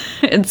just,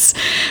 it's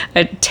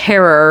a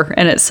terror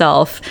in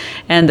itself,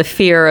 and the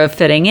fear of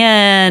fitting in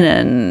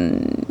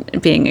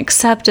and being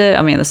accepted.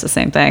 I mean, it's the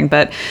same thing,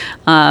 but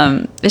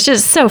it's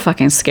just so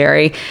fucking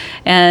scary.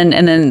 And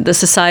then the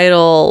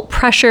societal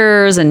pressures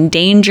and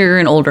danger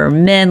and older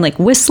men like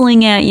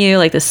whistling at you,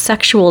 like the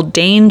sexual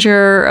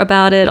danger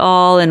about it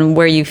all, and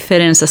where you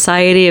fit in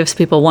society. If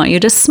people want you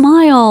to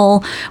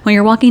smile when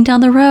you're walking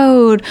down the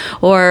road,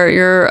 or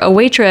you're a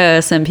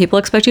waitress and people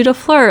expect you to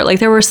flirt. Like,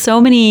 there were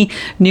so many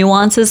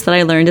nuances that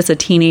I learned as a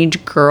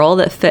teenage girl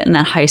that fit in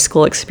that high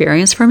school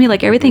experience for me.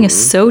 Like, everything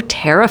is so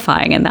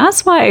terrifying, and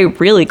that's why I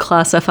really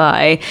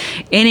classify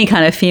any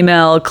kind of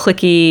female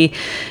cliquey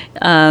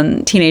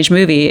teenage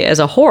movie as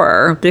a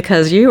horror,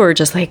 because you were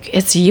just like,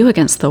 it's you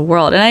against the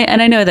world.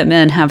 And I know that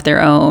men have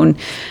their own,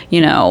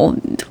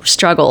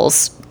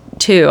 struggles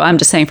too. I'm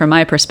just saying from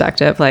my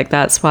perspective, like,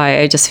 that's why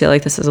I just feel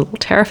like this is a little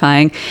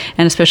terrifying.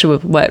 And especially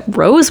with what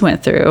Rose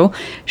went through,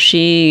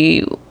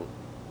 she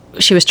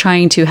was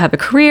trying to have a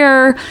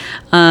career,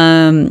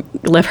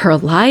 live her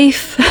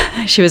life.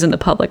 She was in the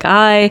public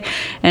eye,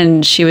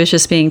 and she was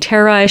just being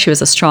terrorized. She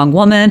was a strong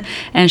woman,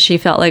 and she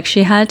felt like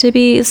she had to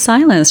be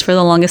silenced for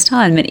the longest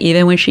time. And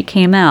even when she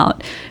came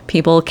out,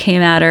 people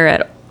came at her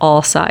at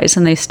all sides,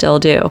 and they still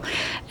do.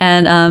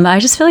 And I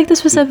just feel like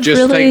this was just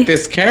really... like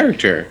this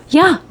character.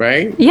 Yeah.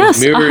 Right?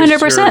 Yes,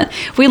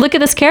 100%. We look at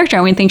this character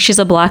and we think she's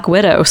a Black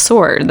Widow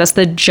sword. That's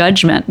the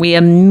judgment we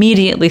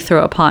immediately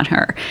throw upon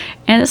her.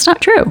 And it's not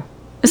true.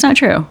 It's not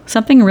true.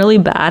 Something really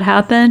bad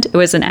happened. It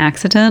was an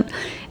accident,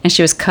 and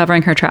she was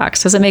covering her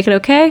tracks. Does it make it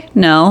okay?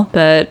 No,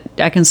 but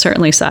I can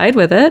certainly side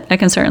with it. I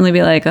can certainly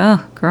be like,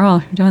 oh,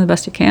 girl, you're doing the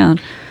best you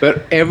can.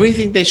 But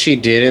everything that she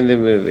did in the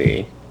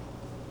movie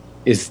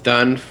is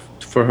done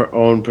for her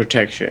own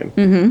protection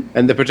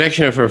and the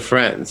protection of her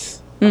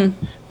friends.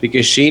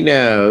 Because she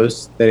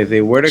knows that if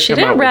they were to she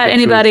come out didn't with rat the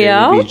anybody truth, they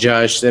out. would be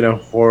judged in a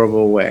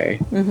horrible way.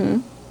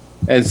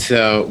 And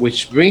so,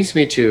 which brings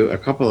me to a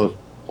couple of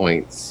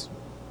points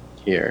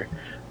here.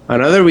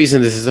 Another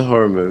reason this is a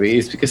horror movie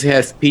is because it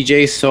has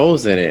PJ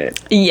Souls in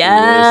it.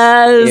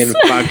 Yes. In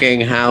fucking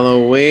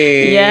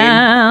Halloween.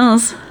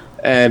 Yes.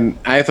 And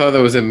I thought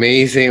that was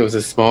amazing. It was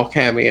a small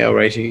cameo,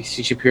 right?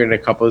 She appeared in a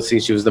couple of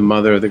scenes. She was the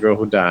mother of the girl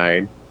who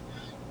died.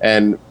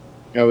 And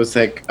I was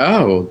like,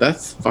 oh,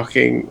 that's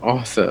fucking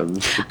awesome.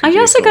 I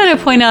also got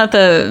to point out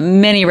the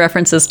many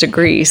references to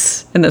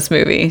Grease in this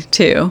movie,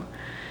 too.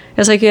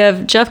 It's like you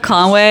have Jeff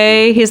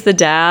Conway, he's the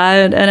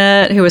dad in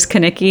it, who was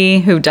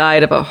Kaneki, who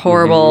died of a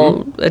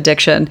horrible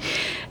addiction.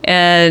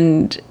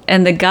 And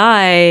the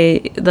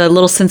guy, the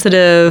little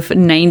sensitive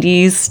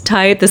 90s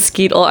type, the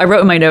Skeet, I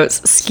wrote in my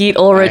notes, Skeet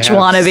Ulrich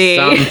wannabe.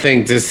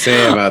 Something to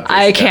say about this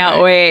I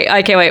can't wait.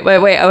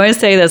 Wait, I want to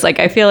say this. Like,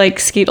 I feel like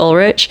Skeet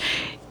Ulrich,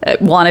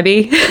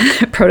 wannabe,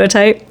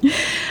 prototype,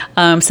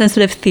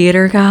 sensitive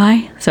theater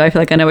guy. So I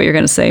feel like I know what you're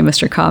going to say,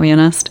 Mr.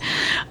 Communist.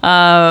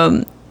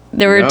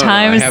 There were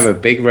times I have a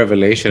big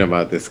revelation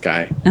about this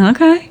guy.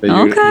 Okay.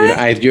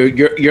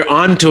 You're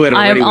onto it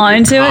already. I'm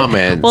onto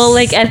it. Well,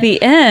 like at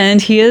the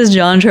end, he is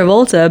John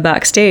Travolta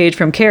backstage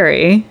from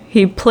Carrie.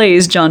 He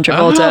plays John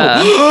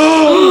Travolta.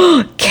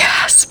 Oh.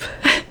 Gasp.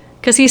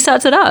 Because he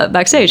sets it up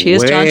backstage. He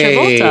is John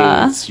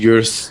Travolta.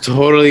 You're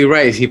totally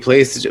right. He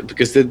plays,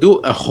 because they do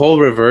a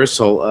whole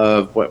reversal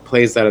of what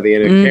plays out of the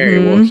end of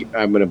Carrie. Well,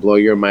 I'm going to blow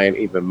your mind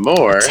even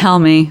more. Tell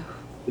me.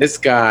 This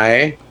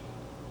guy...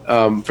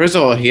 first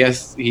of all,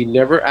 he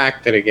never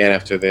acted again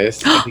after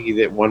this. I think he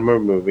did one more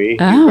movie.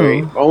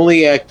 He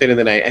only acted in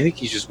the night. I think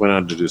he just went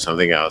on to do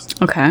something else.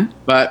 Okay.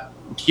 But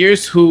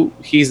here's who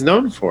he's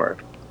known for.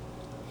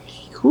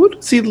 Who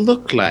does he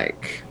look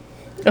like?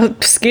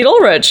 Skeet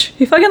Ulrich.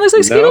 He fucking looks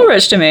like Skeet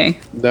Ulrich to me.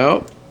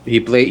 No. He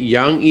played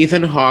young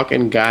Ethan Hawke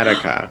in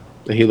Gattaca.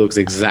 He looks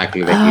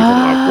exactly like Ethan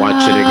Hawke.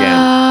 Watch it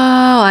again.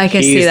 Oh, I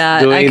can see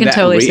that. I can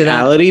totally see that.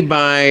 Reality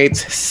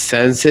Bites,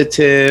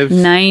 sensitive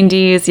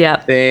 90s,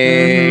 yep.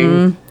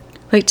 thing.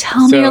 Like,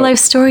 tell me your life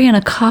story in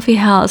a coffee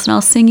house, and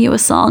I'll sing you a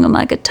song on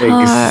my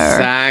guitar.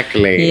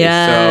 Exactly.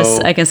 Yes,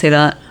 I can see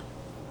that.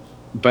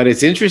 But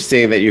it's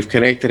interesting that you've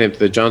connected him to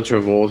the John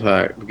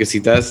Travolta, because he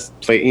does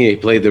play. He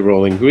played the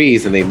role in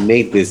Grease, and they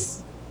made this.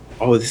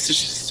 Oh, this is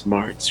just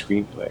smart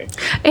screenplay.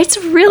 It's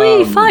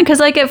really fun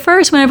because, like, at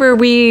first, whenever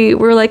we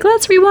were like,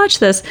 let's rewatch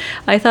this,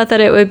 I thought that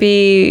it would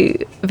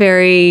be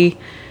very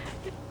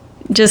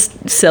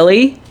just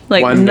silly.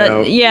 Like, I'm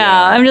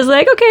just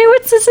like, okay,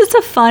 what's this? It's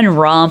a fun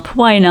romp.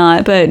 Why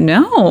not? But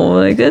no,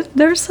 like,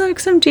 there's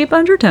like some deep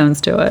undertones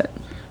to it.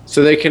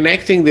 So they're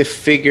connecting the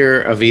figure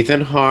of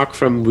Ethan Hawke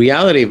from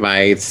Reality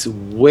Bites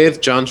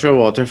with John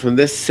Travolta from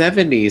the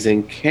 70s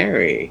in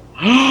Carrie.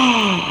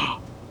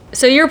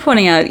 So you're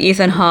pointing out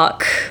Ethan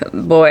Hawke,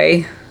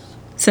 boy,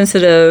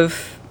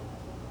 sensitive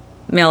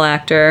male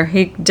actor.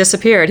 He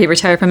disappeared. He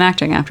retired from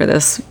acting after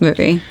this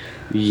movie.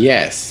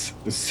 Yes.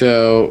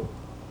 So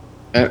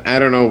I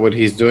don't know what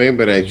he's doing,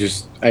 but I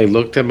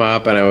looked him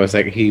up and I was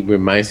like, he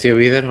reminds me of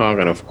Ethan Hawke,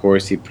 and of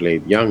course he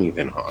played young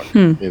Ethan Hawke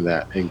in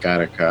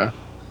Gattaca.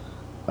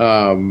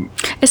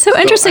 It's so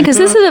interesting because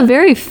this is a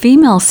very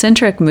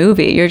female-centric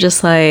movie. You're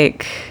just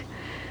like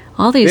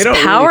all these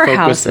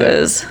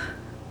powerhouses.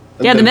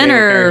 Really the men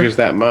are characters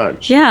that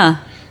much. Yeah.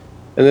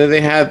 And then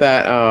they had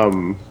that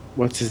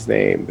what's his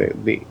name?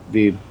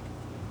 The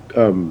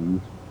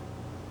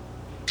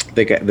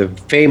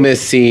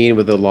famous scene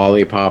with the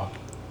lollipop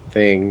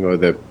thing, or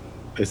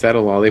is that a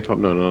lollipop?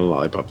 No, not a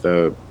lollipop.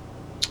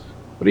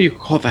 What do you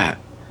call that?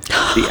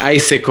 The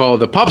icicle,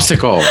 the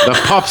popsicle.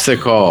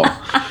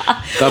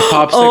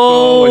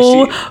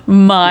 Oh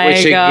my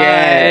God.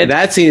 Again,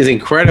 that scene is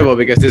incredible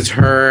because it's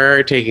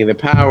her taking the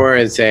power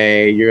and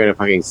saying, you're going to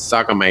fucking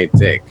suck on my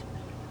dick.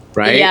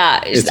 right?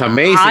 Yeah, it's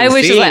amazing. I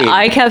was just like, scene.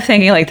 I kept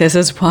thinking like, this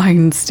is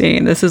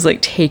Weinstein. This is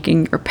like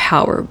taking your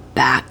power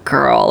back,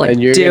 girl. Like,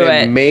 and you're do gonna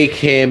it. make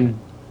him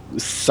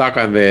suck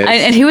on this.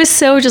 And he was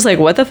so just like,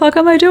 what the fuck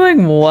am I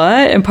doing?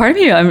 What? And part of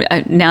me,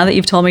 now that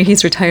you've told me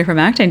he's retired from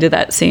acting, did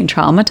that scene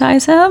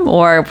traumatize him,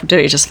 or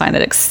did he just find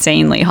it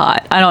insanely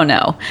hot? I don't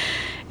know.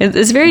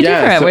 It's very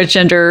different so with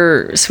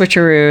gender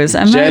switcheroos.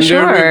 I'm not sure.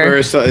 Gender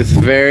reversal is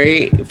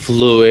very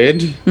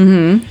fluid,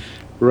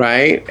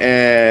 right?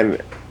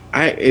 And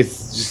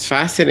it's just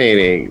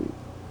fascinating.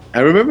 I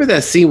remember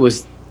that scene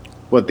was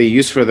what they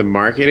used for the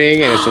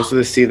marketing, and it's also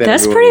the scene that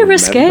That's everyone pretty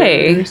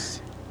risque. remembers.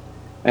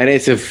 And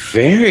it's a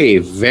very,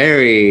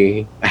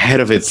 very ahead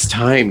of its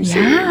time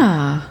scene.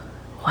 Yeah.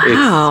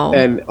 Wow.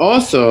 And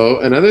also,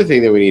 another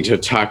thing that we need to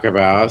talk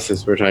about,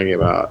 since we're talking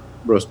about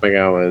Rose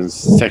McGowan's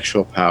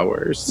sexual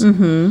powers,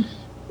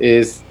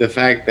 is the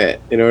fact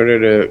that in order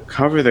to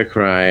cover the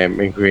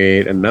crime and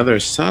create another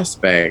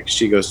suspect,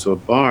 she goes to a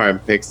bar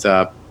and picks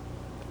up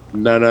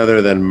none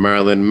other than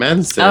Marilyn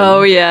Manson.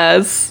 Oh,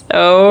 yes.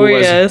 Oh,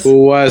 yes.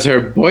 Who was her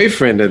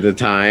boyfriend at the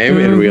time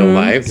in real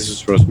life. This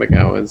was Rose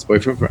McGowan's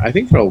boyfriend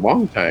for a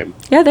long time.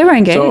 Yeah, they were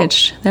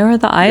engaged. They were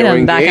the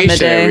item back in the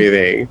day. And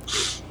everything.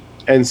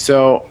 And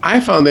so I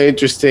found it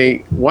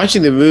interesting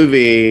watching the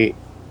movie,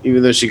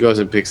 even though she goes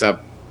and picks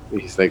up,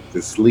 he's like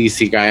this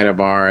sleazy guy at a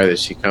bar that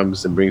she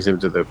comes and brings him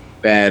to the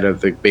bed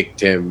of the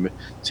victim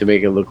to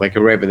make it look like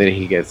a rape, and then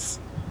he gets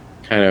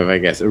kind of, I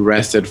guess,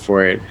 arrested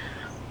for it.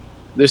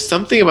 There's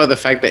something about the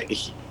fact that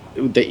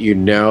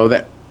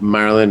that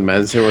Marilyn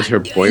Manson was her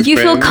boyfriend. You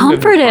feel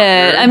comforted.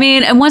 I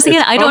mean, and once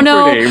again, I don't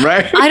know.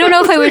 Right? I don't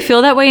know if I would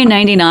feel that way in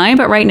 '99,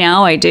 but right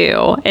now I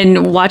do.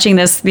 And watching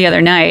this the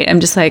other night, I'm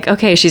just like,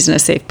 okay, she's in a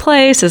safe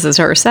place. This is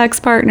her sex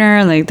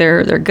partner. Like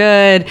they're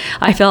good.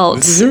 I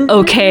felt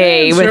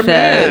okay with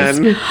this.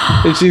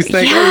 And she's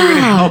like, "Oh, you're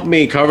gonna help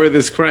me cover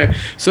this crime."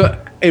 So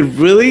it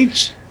really.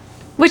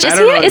 Which is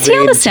he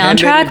on the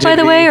soundtrack, by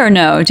the way, or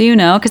no? Do you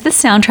know? Because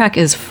this soundtrack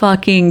is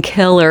fucking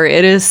killer.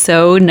 It is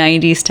so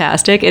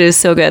 90s-tastic. It is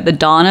so good. The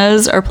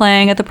Donnas are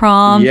playing at the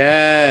prom.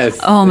 Yes.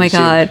 Oh my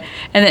god.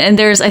 And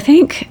there's I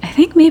think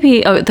maybe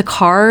the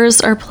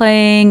Cars are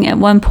playing at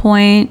one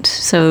point.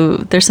 So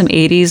there's some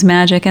 80s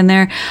magic in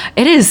there.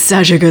 It is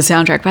such a good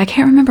soundtrack, but I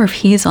can't remember if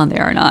he's on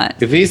there or not.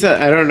 If he's,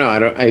 I don't know.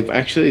 I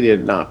actually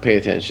did not pay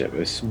attention.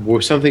 It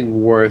was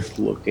something worth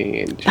looking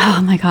into.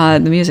 Oh my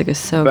god, the music is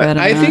so good.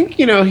 I think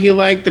he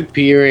liked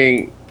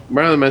appearing.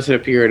 Marilyn Manson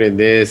appeared in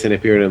this and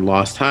appeared in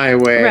Lost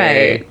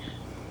Highway,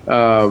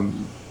 right?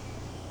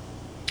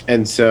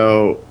 And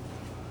so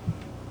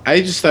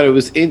I just thought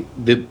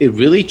it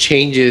really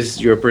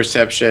changes your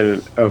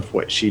perception of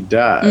what she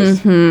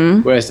does.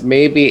 Whereas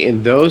maybe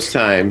in those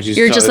times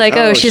you're just like,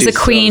 oh, she's a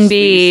queen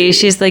bee.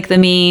 She's like the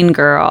mean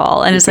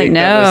girl, and it's like,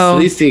 no, a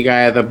sleazy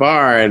guy at the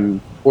bar and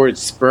poured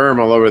sperm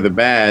all over the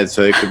bed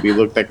so it could be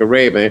looked like a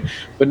rape.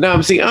 But now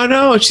I'm seeing, oh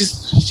no,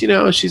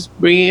 she's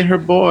bringing her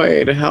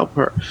boy to help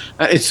her.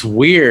 It's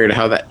weird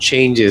how that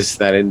changes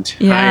that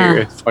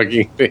entire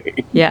fucking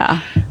thing.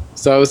 Yeah.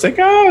 So I was like,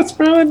 oh, it's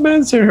Marilyn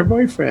Manson, her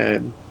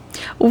boyfriend.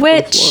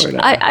 Which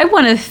I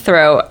want to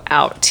throw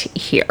out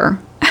here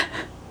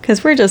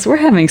because we're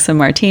having some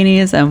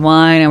martinis and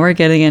wine and we're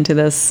getting into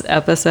this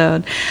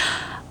episode.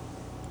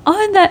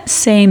 On that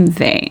same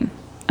vein,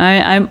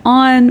 I'm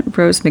on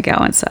Rose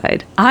McGowan's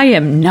side. I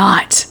am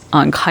not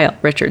on Kyle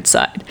Richards'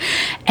 side.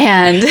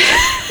 And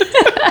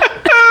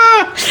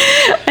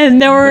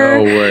and there were...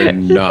 No, we're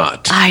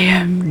not. I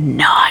am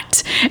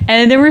not.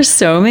 And there were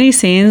so many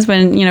scenes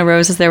when,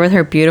 Rose is there with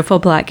her beautiful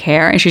black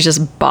hair and she's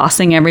just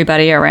bossing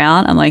everybody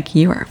around. I'm like,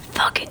 you are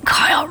fucking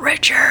Kyle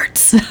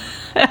Richards.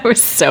 I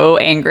was so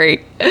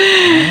angry.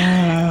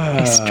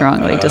 I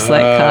strongly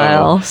dislike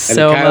Kyle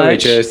so much. Kyle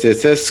Richards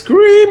is a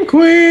scream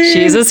queen.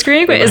 She's a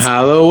scream queen. It's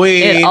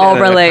Halloween. It all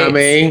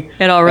relates.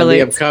 It all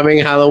relates. The upcoming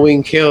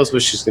Halloween Kills,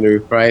 which she's going to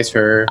reprise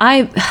her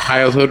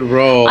childhood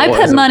role. I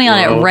put money on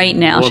it right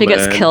now. She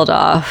gets killed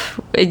off.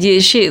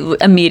 She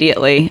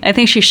immediately. I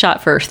think she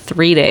shot for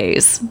 3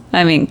 days.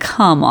 I mean,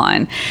 come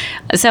on.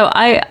 So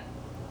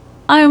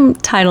I'm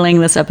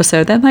titling this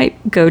episode that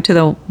might go to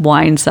the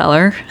wine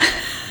cellar.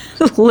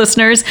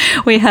 Listeners,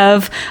 we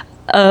have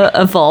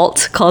a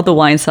vault called the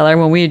Wine Cellar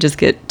when we just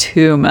get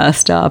too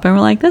messed up and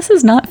we're like, this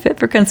is not fit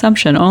for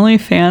consumption. Only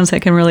fans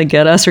that can really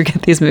get us or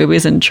get these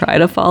movies and try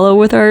to follow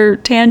with our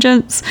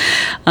tangents.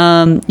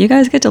 You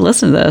guys get to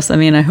listen to this. I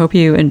mean, I hope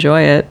you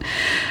enjoy it.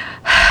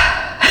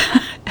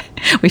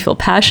 We feel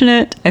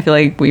passionate. I feel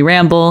like we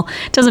ramble.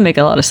 It doesn't make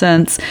a lot of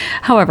sense.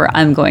 However,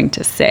 I'm going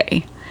to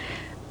say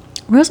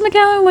Rose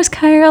McGowan was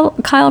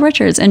Kyle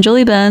Richards and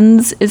Julie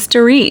Benz is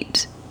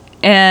Dorit.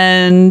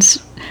 And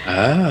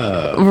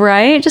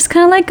right, just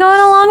kind of like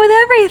going along with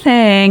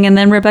everything. And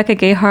then Rebecca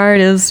Gayheart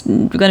is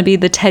going to be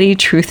the Teddy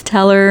truth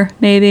teller,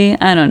 maybe.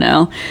 I don't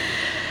know.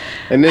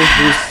 And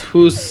then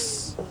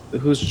who's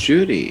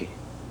Judy?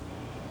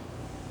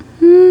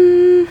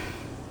 I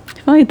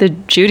feel like the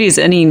Judy's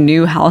any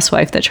new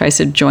housewife that tries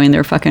to join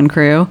their fucking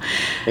crew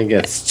And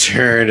gets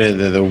turned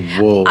into the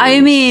wolves.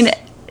 I mean,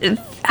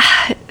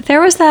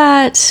 there was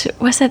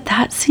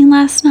that scene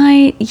last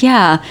night?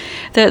 Yeah.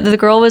 The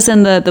girl was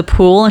in the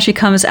pool and she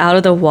comes out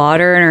of the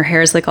water and her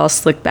hair's like all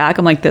slicked back.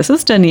 I'm like, this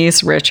is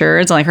Denise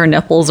Richards. Like her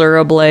nipples are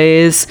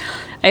ablaze.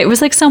 It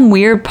was like some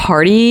weird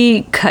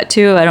party cut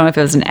to. I don't know if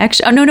it was an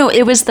extra. Oh, no.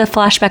 It was the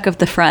flashback of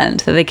the friend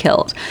that they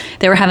killed.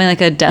 They were having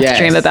like a death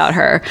dream about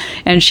her.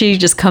 And she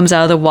just comes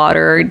out of the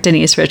water,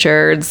 Denise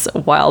Richards,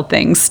 Wild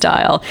Things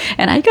style.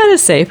 And I gotta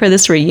say, for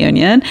this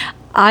reunion,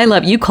 I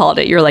love, you called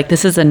it. You're like,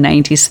 this is a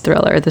 90s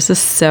thriller. This is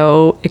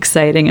so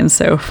exciting and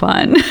so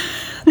fun.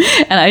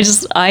 And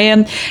I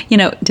am,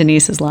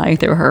 Denise is lying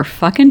through her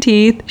fucking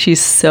teeth.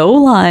 She's so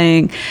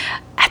lying.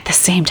 At the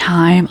same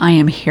time, I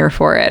am here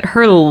for it.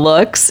 Her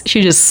looks,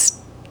 she just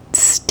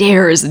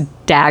stares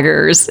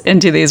daggers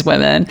into these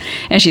women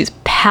and she's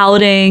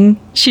pouting.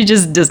 She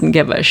just doesn't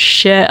give a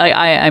shit.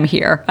 I'm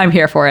here. I'm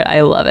here for it.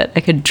 I love it. I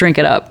could drink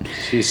it up.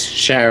 She's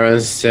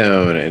Sharon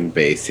Stone in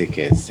Basic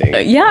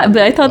Instinct. Yeah,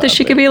 but I thought that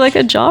she could be like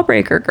a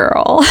Jawbreaker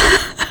girl.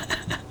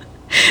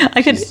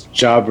 She's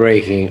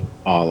jawbreaking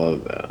all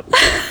of them.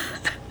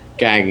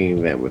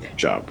 Gagging them with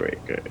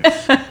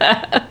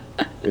jawbreakers.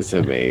 It's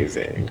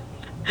amazing.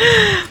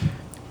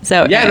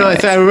 So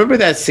I remember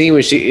that scene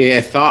when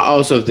I thought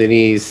also of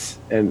Denise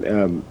and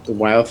the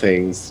Wild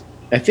Things.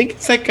 I think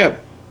it's like a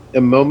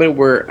moment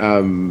where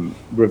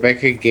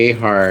Rebecca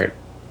Gayheart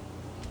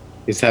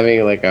is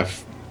having like a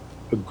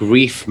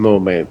grief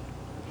moment.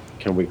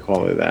 Can we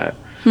call it that?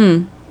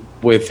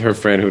 With her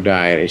friend who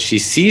died, and she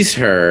sees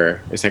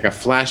her. It's like a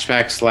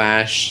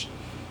flashback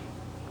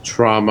 /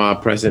 trauma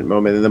present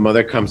moment, and the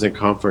mother comes and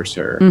comforts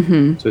her.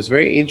 So it's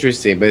very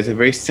interesting, but it's a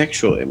very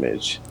sexual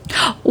image.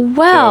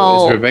 Well,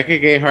 so is Rebecca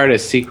Gayheart a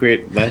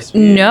secret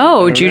lesbian?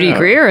 No, Judy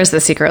Greer is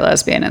the secret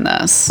lesbian in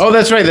this. Oh,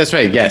 that's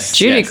right. Yes,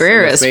 Judy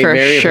Greer is for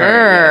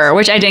sure.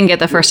 Which I didn't get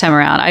the first time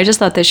around. I just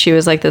thought that she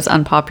was like this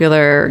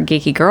unpopular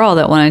geeky girl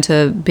that wanted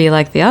to be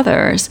like the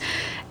others.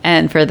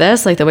 And for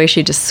this, like the way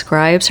she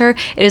describes her,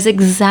 it is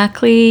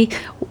exactly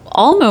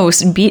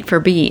almost beat for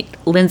beat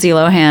Lindsay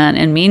Lohan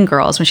in Mean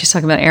Girls when she's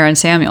talking about Aaron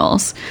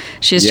Samuels.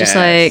 She's just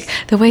like,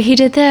 the way he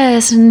did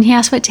this, and he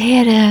asked what day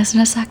it is,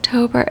 and it's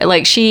October.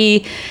 Like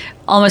she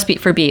almost beat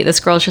for beat. This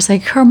girl's just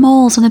like, her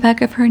moles on the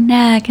back of her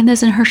neck, and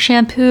this in her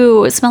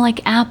shampoo, it smelled like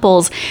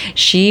apples.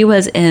 She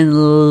was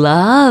in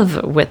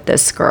love with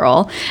this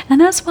girl, and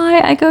that's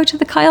why I go to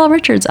the Kyle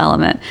Richards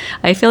element.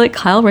 I feel like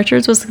Kyle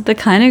Richards was the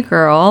kind of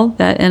girl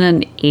that in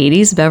an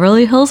 80s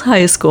Beverly Hills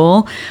high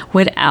school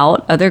would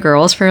out other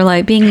girls for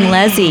like being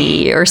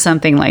lesy or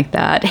something like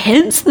that.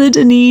 Hence the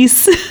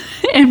Denise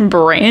and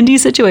Brandy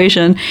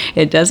situation.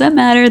 It doesn't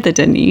matter that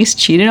Denise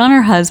cheated on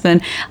her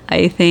husband.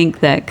 I think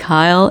that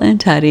Kyle and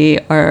Teddy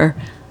are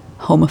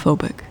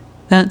homophobic.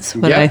 That's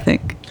what I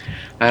think.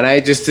 And I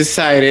just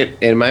decided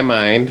in my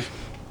mind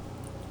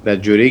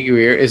that Judy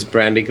Greer is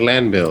Brandy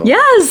Glanville.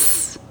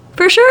 Yes,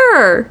 for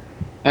sure.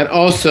 And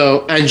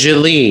also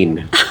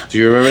Angeline. Do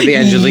you remember the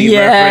Angeline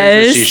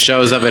reference? Where she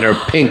shows up in her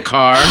pink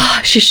car.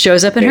 She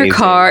shows up in her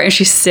car and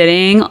she's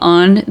sitting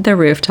on the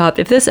rooftop.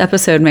 If this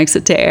episode makes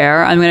it to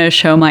air, I'm going to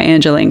show my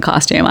Angeline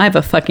costume. I have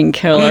a fucking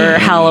killer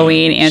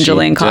Halloween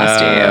Angeline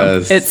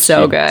costume. It's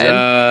so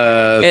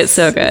good. It's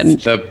so good.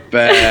 It's the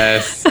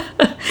best.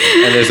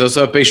 And there's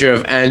also a picture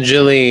of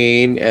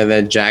Angeline, and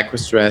then Jack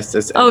was dressed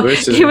as Edward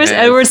Scissorhands. He was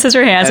Edward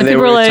Scissorhands. And they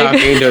were like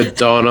talking to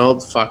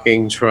Donald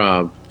fucking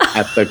Trump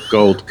at the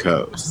Gold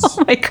Coast.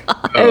 Oh my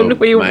God,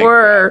 we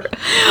were.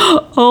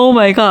 God. Oh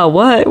my God,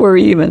 what were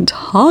we even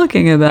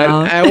talking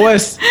about? I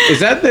was,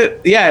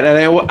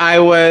 I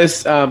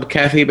was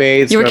Kathy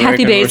Bates. You were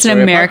Kathy Bates in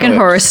American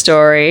Horror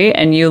Story,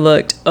 and you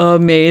looked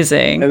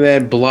amazing. And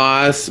then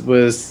Blas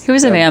was... He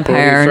was a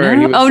vampire,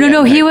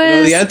 no? He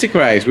was... the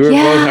Antichrist. We were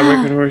both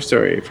American Horror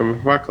Story from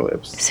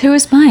Apocalypse. Who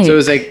was Mike? So it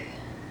was like,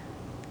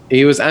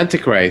 he was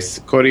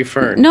Antichrist, Cody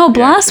Fern. No,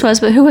 Blas was,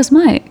 but who was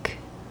Mike?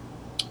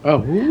 Oh,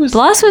 who was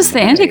Blas was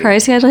the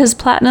Antichrist. He had his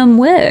platinum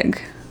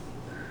wig.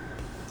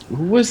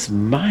 Who was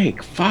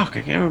Mike? Fuck,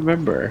 I can't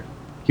remember.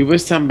 He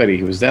was somebody.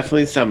 He was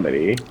definitely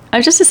somebody.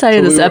 I just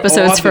decided this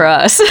episode's for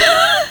us.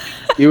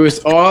 We were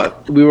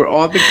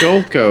all at the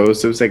Gold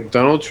Coast. It was like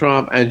Donald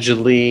Trump,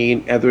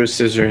 Angeline, Edward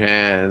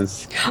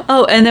Scissorhands.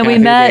 Oh, and then we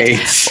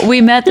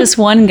met this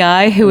one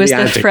guy who was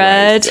the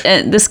Fred.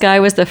 This guy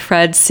was the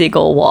Fred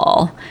Siegel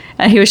wall.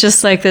 And he was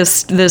just like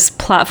this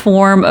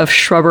platform of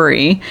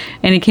shrubbery.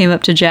 And he came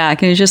up to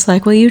Jack and he's just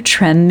like, will you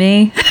trim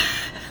me?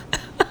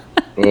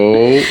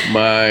 Oh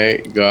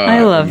my God.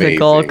 I love the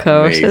Gold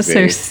Coast. It's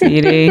so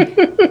seedy.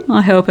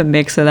 I hope it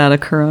makes it out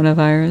of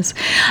coronavirus.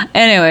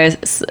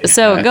 Anyways,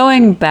 so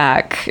going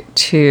back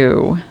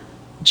to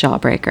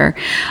Jawbreaker.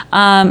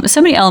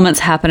 So many elements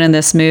happen in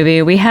this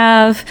movie. We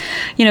have,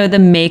 the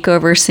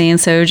makeover scene.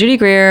 So Judy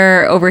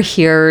Greer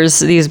overhears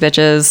these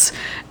bitches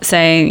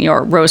saying,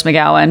 Rose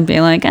McGowan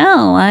being like,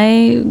 oh,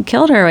 I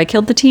killed her. I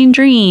killed the teen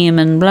dream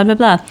and blah, blah,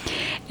 blah.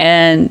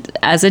 And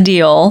as a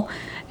deal,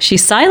 she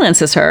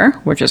silences her,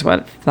 which is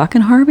what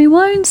fucking Harvey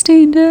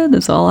Weinstein did.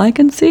 That's all I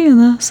can see in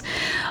this.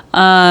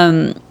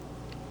 And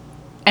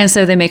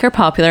so they make her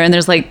popular, and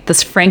there's like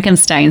this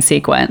Frankenstein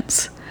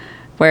sequence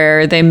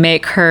where they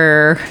make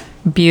her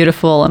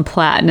beautiful and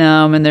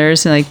platinum, and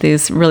there's like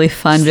these really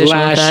fun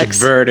visual effects.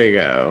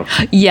 Vertigo.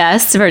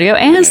 Yes, Vertigo,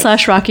 and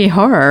slash Rocky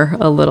Horror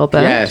a little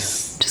bit.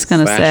 Yes. Just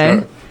gonna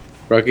say.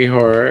 Rocky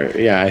Horror.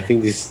 Yeah, I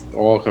think these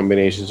all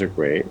combinations are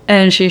great.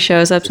 And she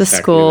shows up to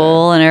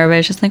school, and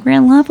everybody's just like, we're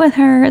in love with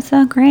her. It's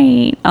so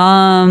great.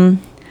 Yeah,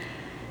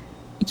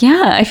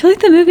 I feel like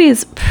the movie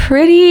is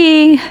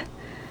pretty,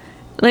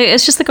 like,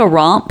 it's just like a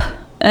romp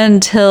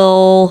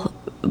until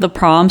the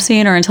prom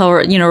scene, or until,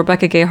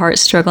 Rebecca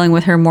Gayheart's struggling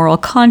with her moral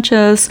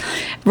conscience.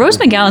 Rose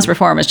McGowan's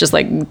performance just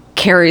like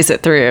carries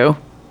it through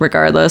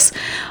regardless.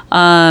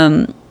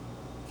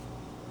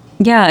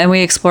 Yeah, and we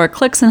explore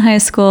cliques in high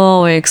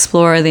school. We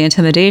explore the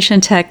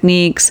intimidation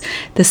techniques,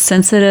 the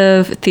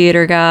sensitive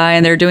theater guy,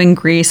 and they're doing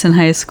Grease in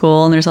high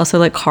school. And there's also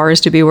like cars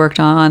to be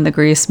worked on, the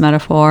Grease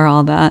metaphor,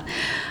 all that.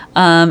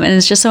 And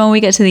it's just so when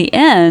we get to the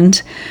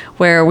end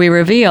where we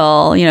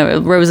reveal,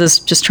 Rose is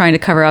just trying to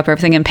cover up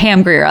everything. And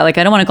Pam Grier, I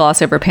don't want to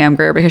gloss over Pam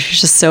Grier because she's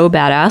just so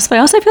badass. But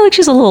I also feel like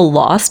she's a little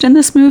lost in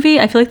this movie.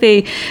 I feel like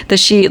they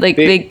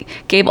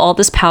gave all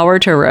this power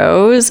to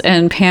Rose,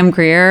 and Pam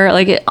Grier.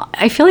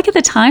 I feel like at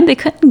the time they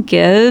couldn't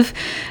give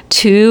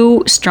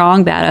two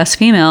strong badass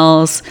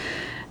females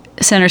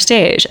center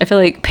stage. I feel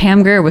like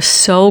Pam Grier was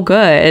so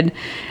good.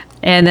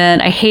 And then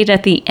I hate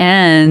at the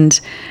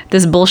end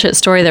this bullshit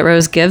story that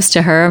Rose gives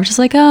to her. I'm just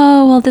like,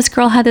 oh, well, this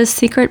girl had this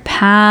secret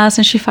past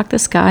and she fucked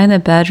this guy in the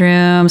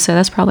bedroom. So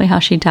that's probably how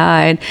she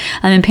died.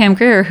 And then Pam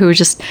Grier, who was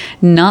just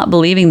not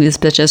believing these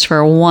bitches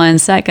for 1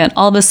 second,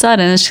 all of a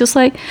sudden it's just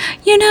like,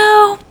 I'm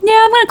going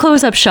to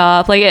close up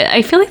shop.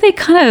 I feel like they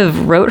kind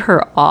of wrote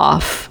her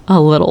off a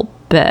little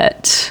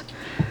bit.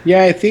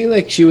 Yeah, I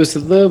think she was a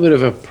little bit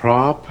of a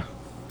prop.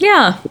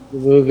 Yeah. The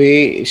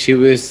movie. She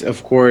was,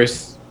 of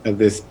course, at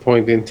this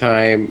point in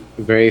time,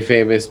 very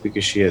famous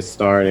because she had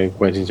starred in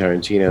Quentin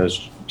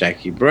Tarantino's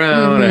Jackie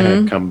Brown and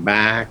had come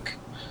back,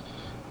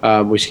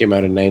 which came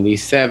out in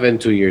 1997,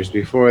 2 years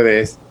before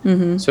this.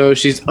 So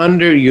she's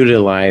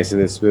underutilized in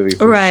this movie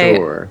for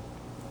sure.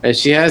 And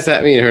she has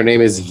that, her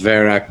name is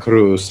Vera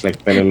Cruz,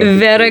 like Penelope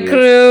Vera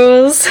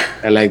Cruz.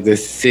 And the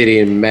city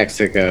in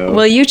Mexico.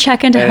 Will you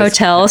check into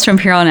hotels from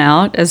here on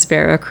out as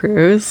Vera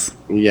Cruz?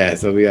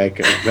 Yes, it'll be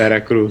Vera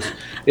Cruz.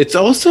 It's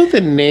also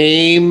the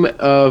name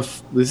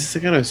of, this is a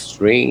kind of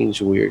strange,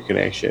 weird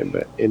connection,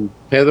 but in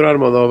Pedro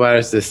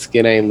Almodovar's The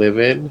Skin I Live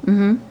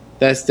In,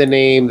 that's the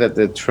name that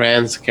the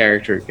trans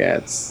character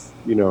gets,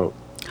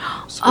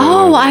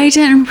 Oh, I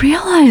didn't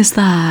realize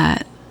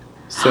that.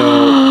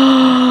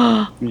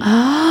 So,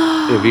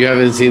 if you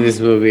haven't seen this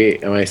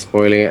movie, am I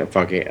spoiling it?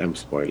 Fuck it, I'm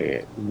spoiling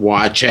it.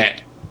 Watch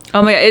it.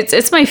 Oh my god,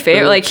 it's my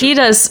favorite. He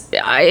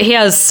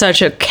has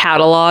such a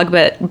catalog,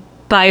 but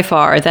by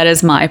far, that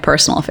is my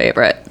personal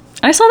favorite.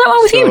 I saw that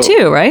one with you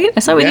too, right?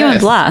 I saw it with you in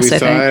Blast, I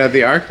think. We saw it at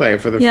the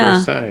ArcLight for the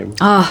first time.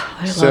 Oh,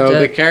 I loved it. So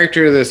the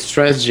character that's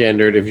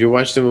transgendered, if you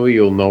watch the movie,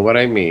 you'll know what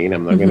I mean.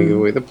 I'm not going to give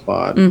away the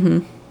plot.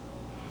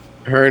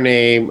 Her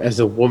name as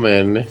a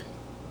woman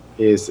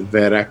is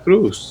Vera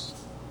Cruz.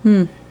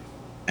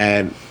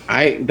 And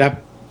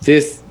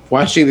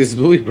watching this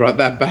movie brought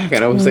that back,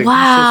 and I was like,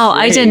 wow,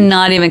 I did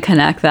not even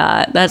connect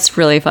that. That's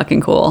really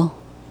fucking cool.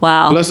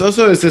 Wow. Plus,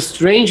 also, it's a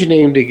strange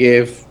name to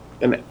give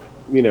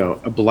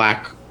a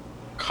black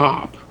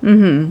cop.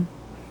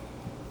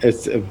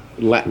 It's a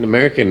Latin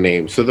American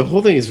name, so the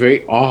whole thing is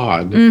very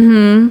odd.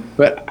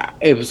 But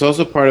it was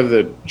also part of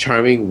the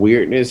charming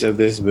weirdness of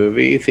this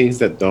movie, things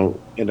that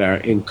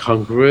are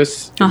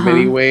incongruous in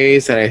many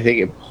ways, and I think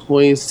it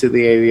points to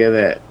the idea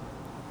that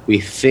we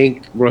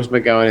think Rose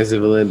McGowan is a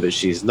villain, but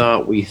she's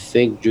not. We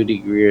think Judy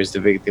Greer is the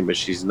victim, but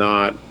she's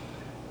not.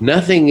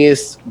 Nothing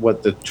is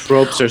what the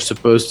tropes are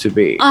supposed to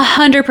be.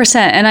 100%.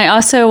 And I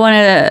also want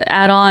to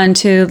add on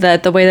to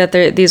that the way that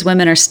these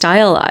women are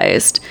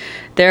stylized.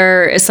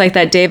 It's like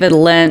that David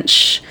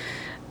Lynch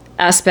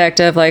aspect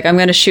of I'm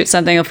going to shoot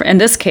something. In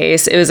this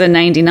case, it was a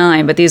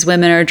 99, but these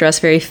women are dressed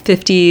very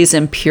 50s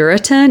and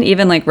Puritan.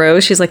 Even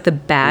Rose, she's the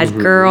bad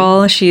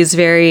girl. She's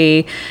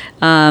very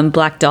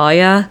Black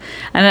Dahlia.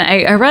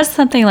 And I read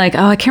something I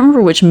can't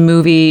remember which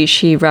movie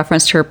she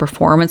referenced her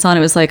performance on. It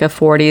was a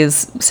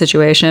 40s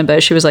situation,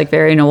 but she was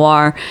very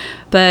noir.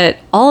 But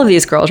all of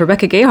these girls,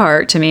 Rebecca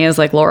Gayheart to me is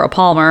Laura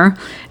Palmer,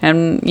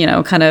 and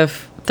kind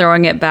of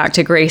throwing it back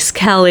to Grace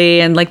Kelly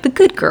and the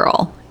good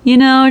girl.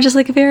 Just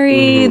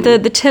very,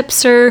 the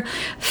tips are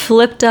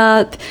flipped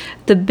up,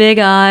 the big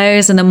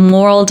eyes and the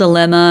moral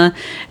dilemma,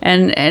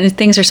 and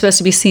things are supposed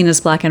to be seen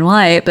as black and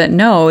white, but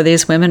no,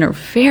 these women are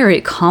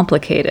very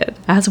complicated,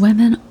 as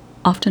women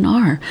often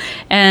are.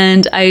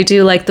 And I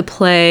do like the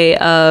play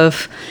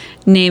of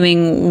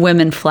naming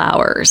women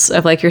flowers,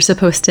 of you're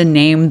supposed to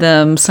name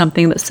them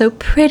something that's so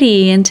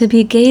pretty and to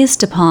be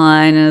gazed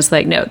upon, and it's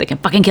no, they can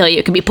fucking kill you,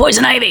 it can be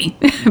poison ivy.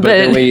 but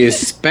then when you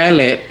spell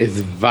it, it's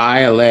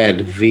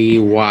Violet,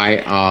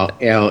 Vyle.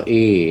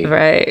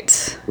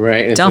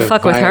 Right. Don't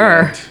fuck with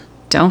her.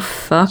 Don't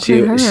fuck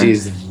with her.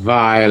 She's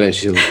violent,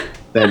 she's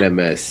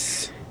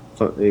venomous,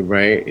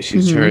 right?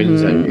 She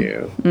turns on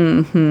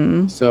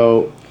you.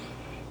 So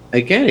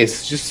again,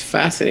 it's just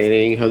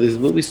fascinating how this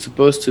movie's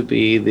supposed to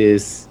be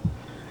this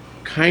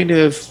kind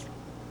of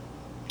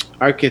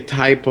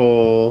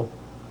archetypal,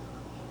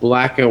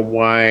 black and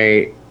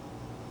white,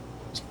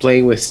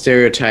 playing with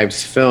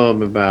stereotypes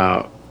film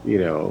about,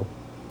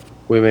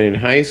 women in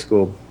high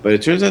school. But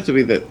it turns out to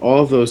be that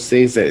all of those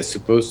things that it's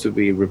supposed to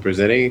be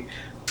representing,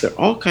 they're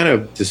all kind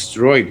of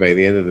destroyed by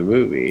the end of the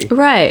movie.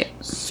 Right.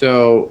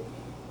 So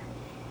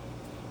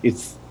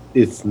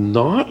it's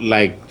not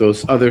like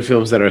those other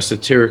films that are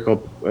satirical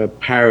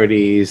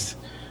parodies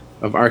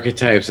of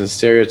archetypes and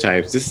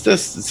stereotypes. This is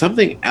just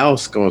something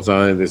else goes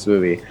on in this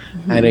movie.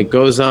 Mm-hmm. And it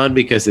goes on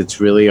because it's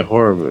really a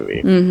horror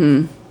movie.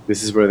 Mm-hmm.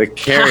 This is where the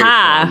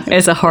character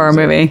is a horror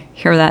movie.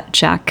 Hear that,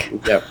 Jack?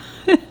 Yep.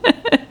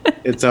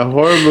 It's a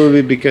horror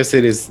movie because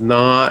it is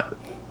not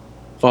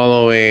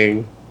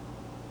following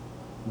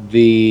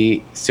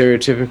the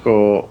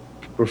stereotypical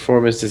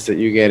performances that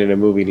you get in a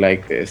movie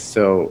like this.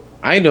 So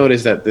I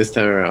noticed that this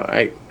time around.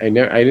 I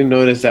didn't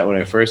notice that when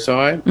I first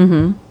saw it.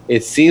 Mm-hmm.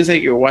 It seems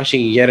like you're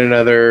watching yet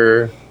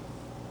another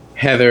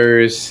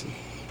Heathers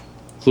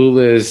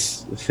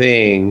Clueless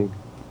thing,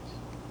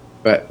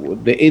 but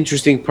the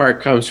interesting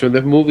part comes from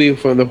the movie,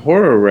 from the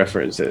horror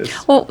references.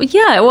 Well,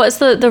 yeah, it was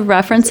the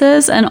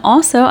references, and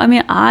also, I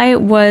mean, I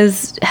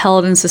was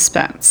held in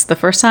suspense the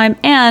first time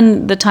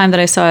and the time that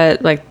I saw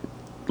it, like,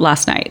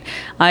 last night.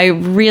 I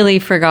really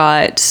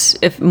forgot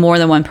if more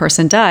than one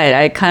person died.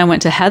 I kind of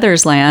went to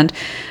Heather's land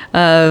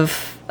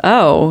of,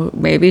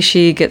 maybe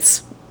she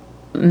gets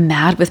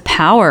mad with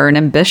power and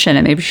ambition,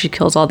 and maybe she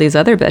kills all these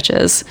other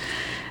bitches.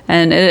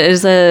 And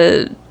it's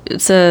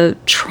a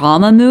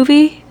trauma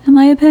movie, in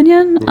my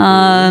opinion.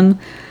 Mm-hmm.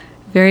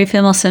 Very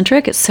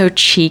female-centric. It's so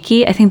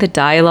cheeky. I think the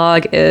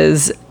dialogue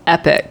is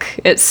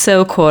epic. It's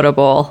so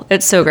quotable.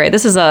 It's so great.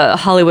 This is a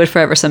Hollywood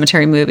Forever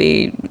Cemetery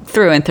movie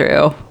through and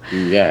through.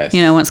 Yes.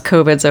 Once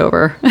COVID's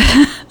over.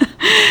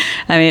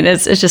 I mean,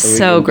 it's just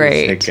so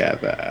great.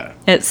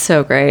 It's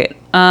so great.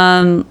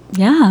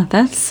 Yeah,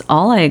 that's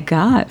all I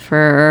got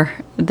for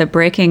the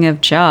breaking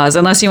of Jaws.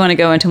 Unless you want to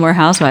go into more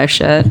housewife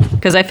shit.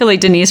 Because I feel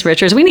like Denise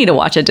Richards, we need to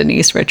watch a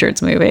Denise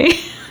Richards movie.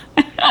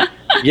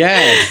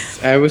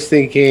 Yes, I was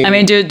thinking. I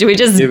mean, do we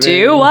just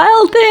do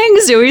Wild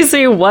Things? Do we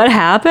see what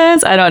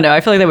happens? I don't know.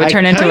 I feel like that would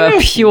turn into a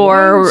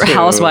pure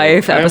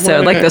housewife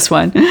episode like this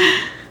one.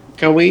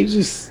 Can we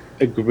just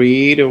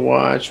agree to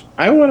watch?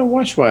 I want to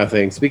watch Wild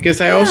Things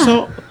because I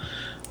also,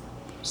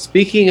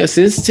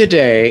 since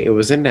today, it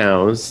was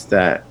announced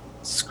that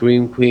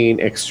Scream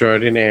Queen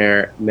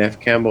extraordinaire Neve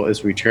Campbell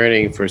is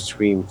returning for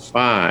Scream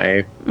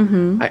 5.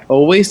 Mm-hmm. I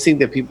always think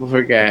that people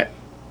forget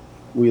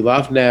we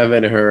love Neve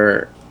and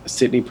her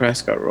Sidney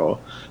Prescott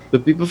role,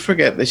 but people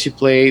forget that she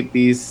played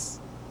these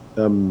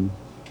more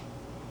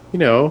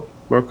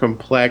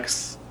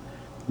complex,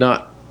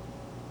 not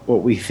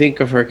what we think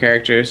of her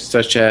characters,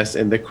 such as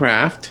in The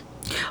Craft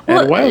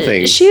and Wild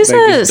Things. She's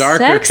like a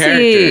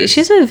sexy,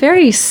 she's a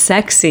very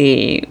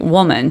sexy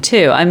woman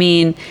too. I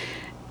mean,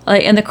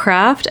 like in The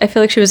Craft, I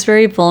feel like she was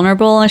very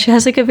vulnerable, and she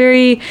has like a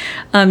very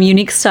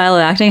unique style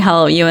of acting.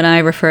 How you and I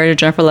refer to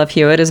Jennifer Love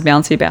Hewitt as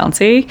bouncy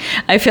bouncy.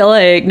 I feel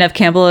like Neve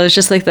Campbell is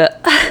just like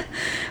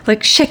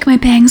like shake my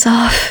bangs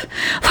off.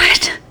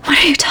 What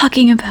are you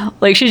talking about?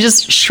 Like she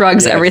just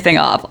shrugs everything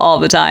off all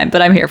the time.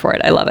 But I'm here for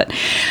it. I love it.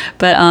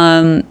 But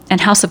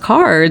and House of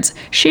Cards,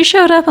 she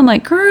showed up. I'm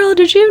like, girl,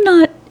 did you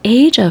not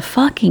age a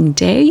fucking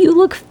day? You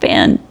look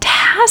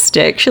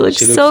fantastic. She looks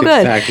so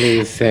good. Exactly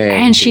the same.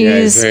 And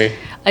she's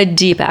a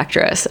deep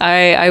actress.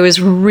 I was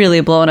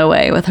really blown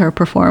away with her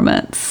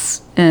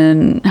performance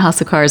in House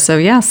of Cards. So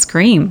yeah,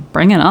 Scream,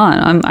 bring it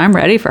on. I'm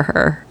ready for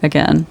her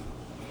again.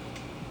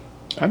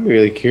 I'm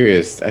really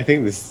curious. I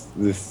think this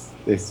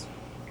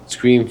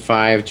Scream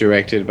 5,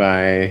 directed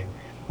by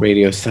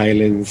Radio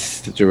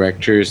Silence, the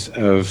directors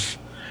of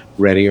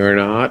Ready or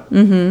Not.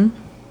 Mm-hmm.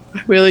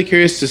 I'm really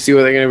curious to see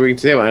what they're going to bring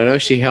to the table. I know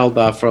she held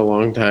off for a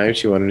long time.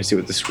 She wanted to see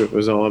what the script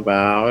was all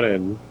about,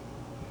 and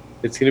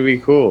it's going to be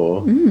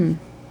cool. Mm.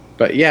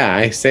 But yeah,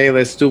 I say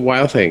let's do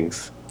Wild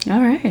Things.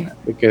 All right.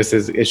 Because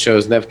it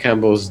shows Neve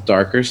Campbell's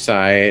darker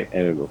side,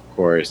 and of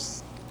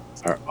course,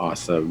 our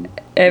awesome,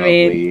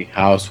 lovely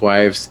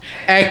housewives,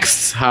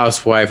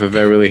 ex-housewife of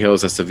Beverly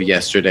Hills as of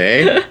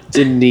yesterday,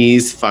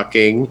 Denise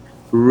fucking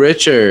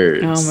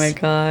Richards. Oh my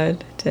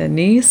God,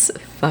 Denise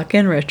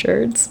fucking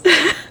Richards.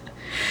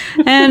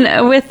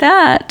 And with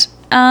that,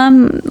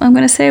 I'm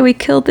going to say we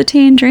killed the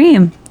teen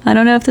dream. I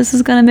don't know if this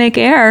is going to make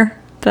air,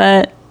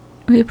 but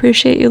we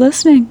appreciate you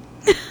listening.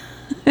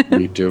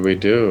 We do.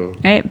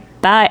 All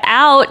right, bye.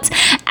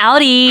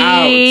 Outie.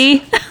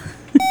 Out.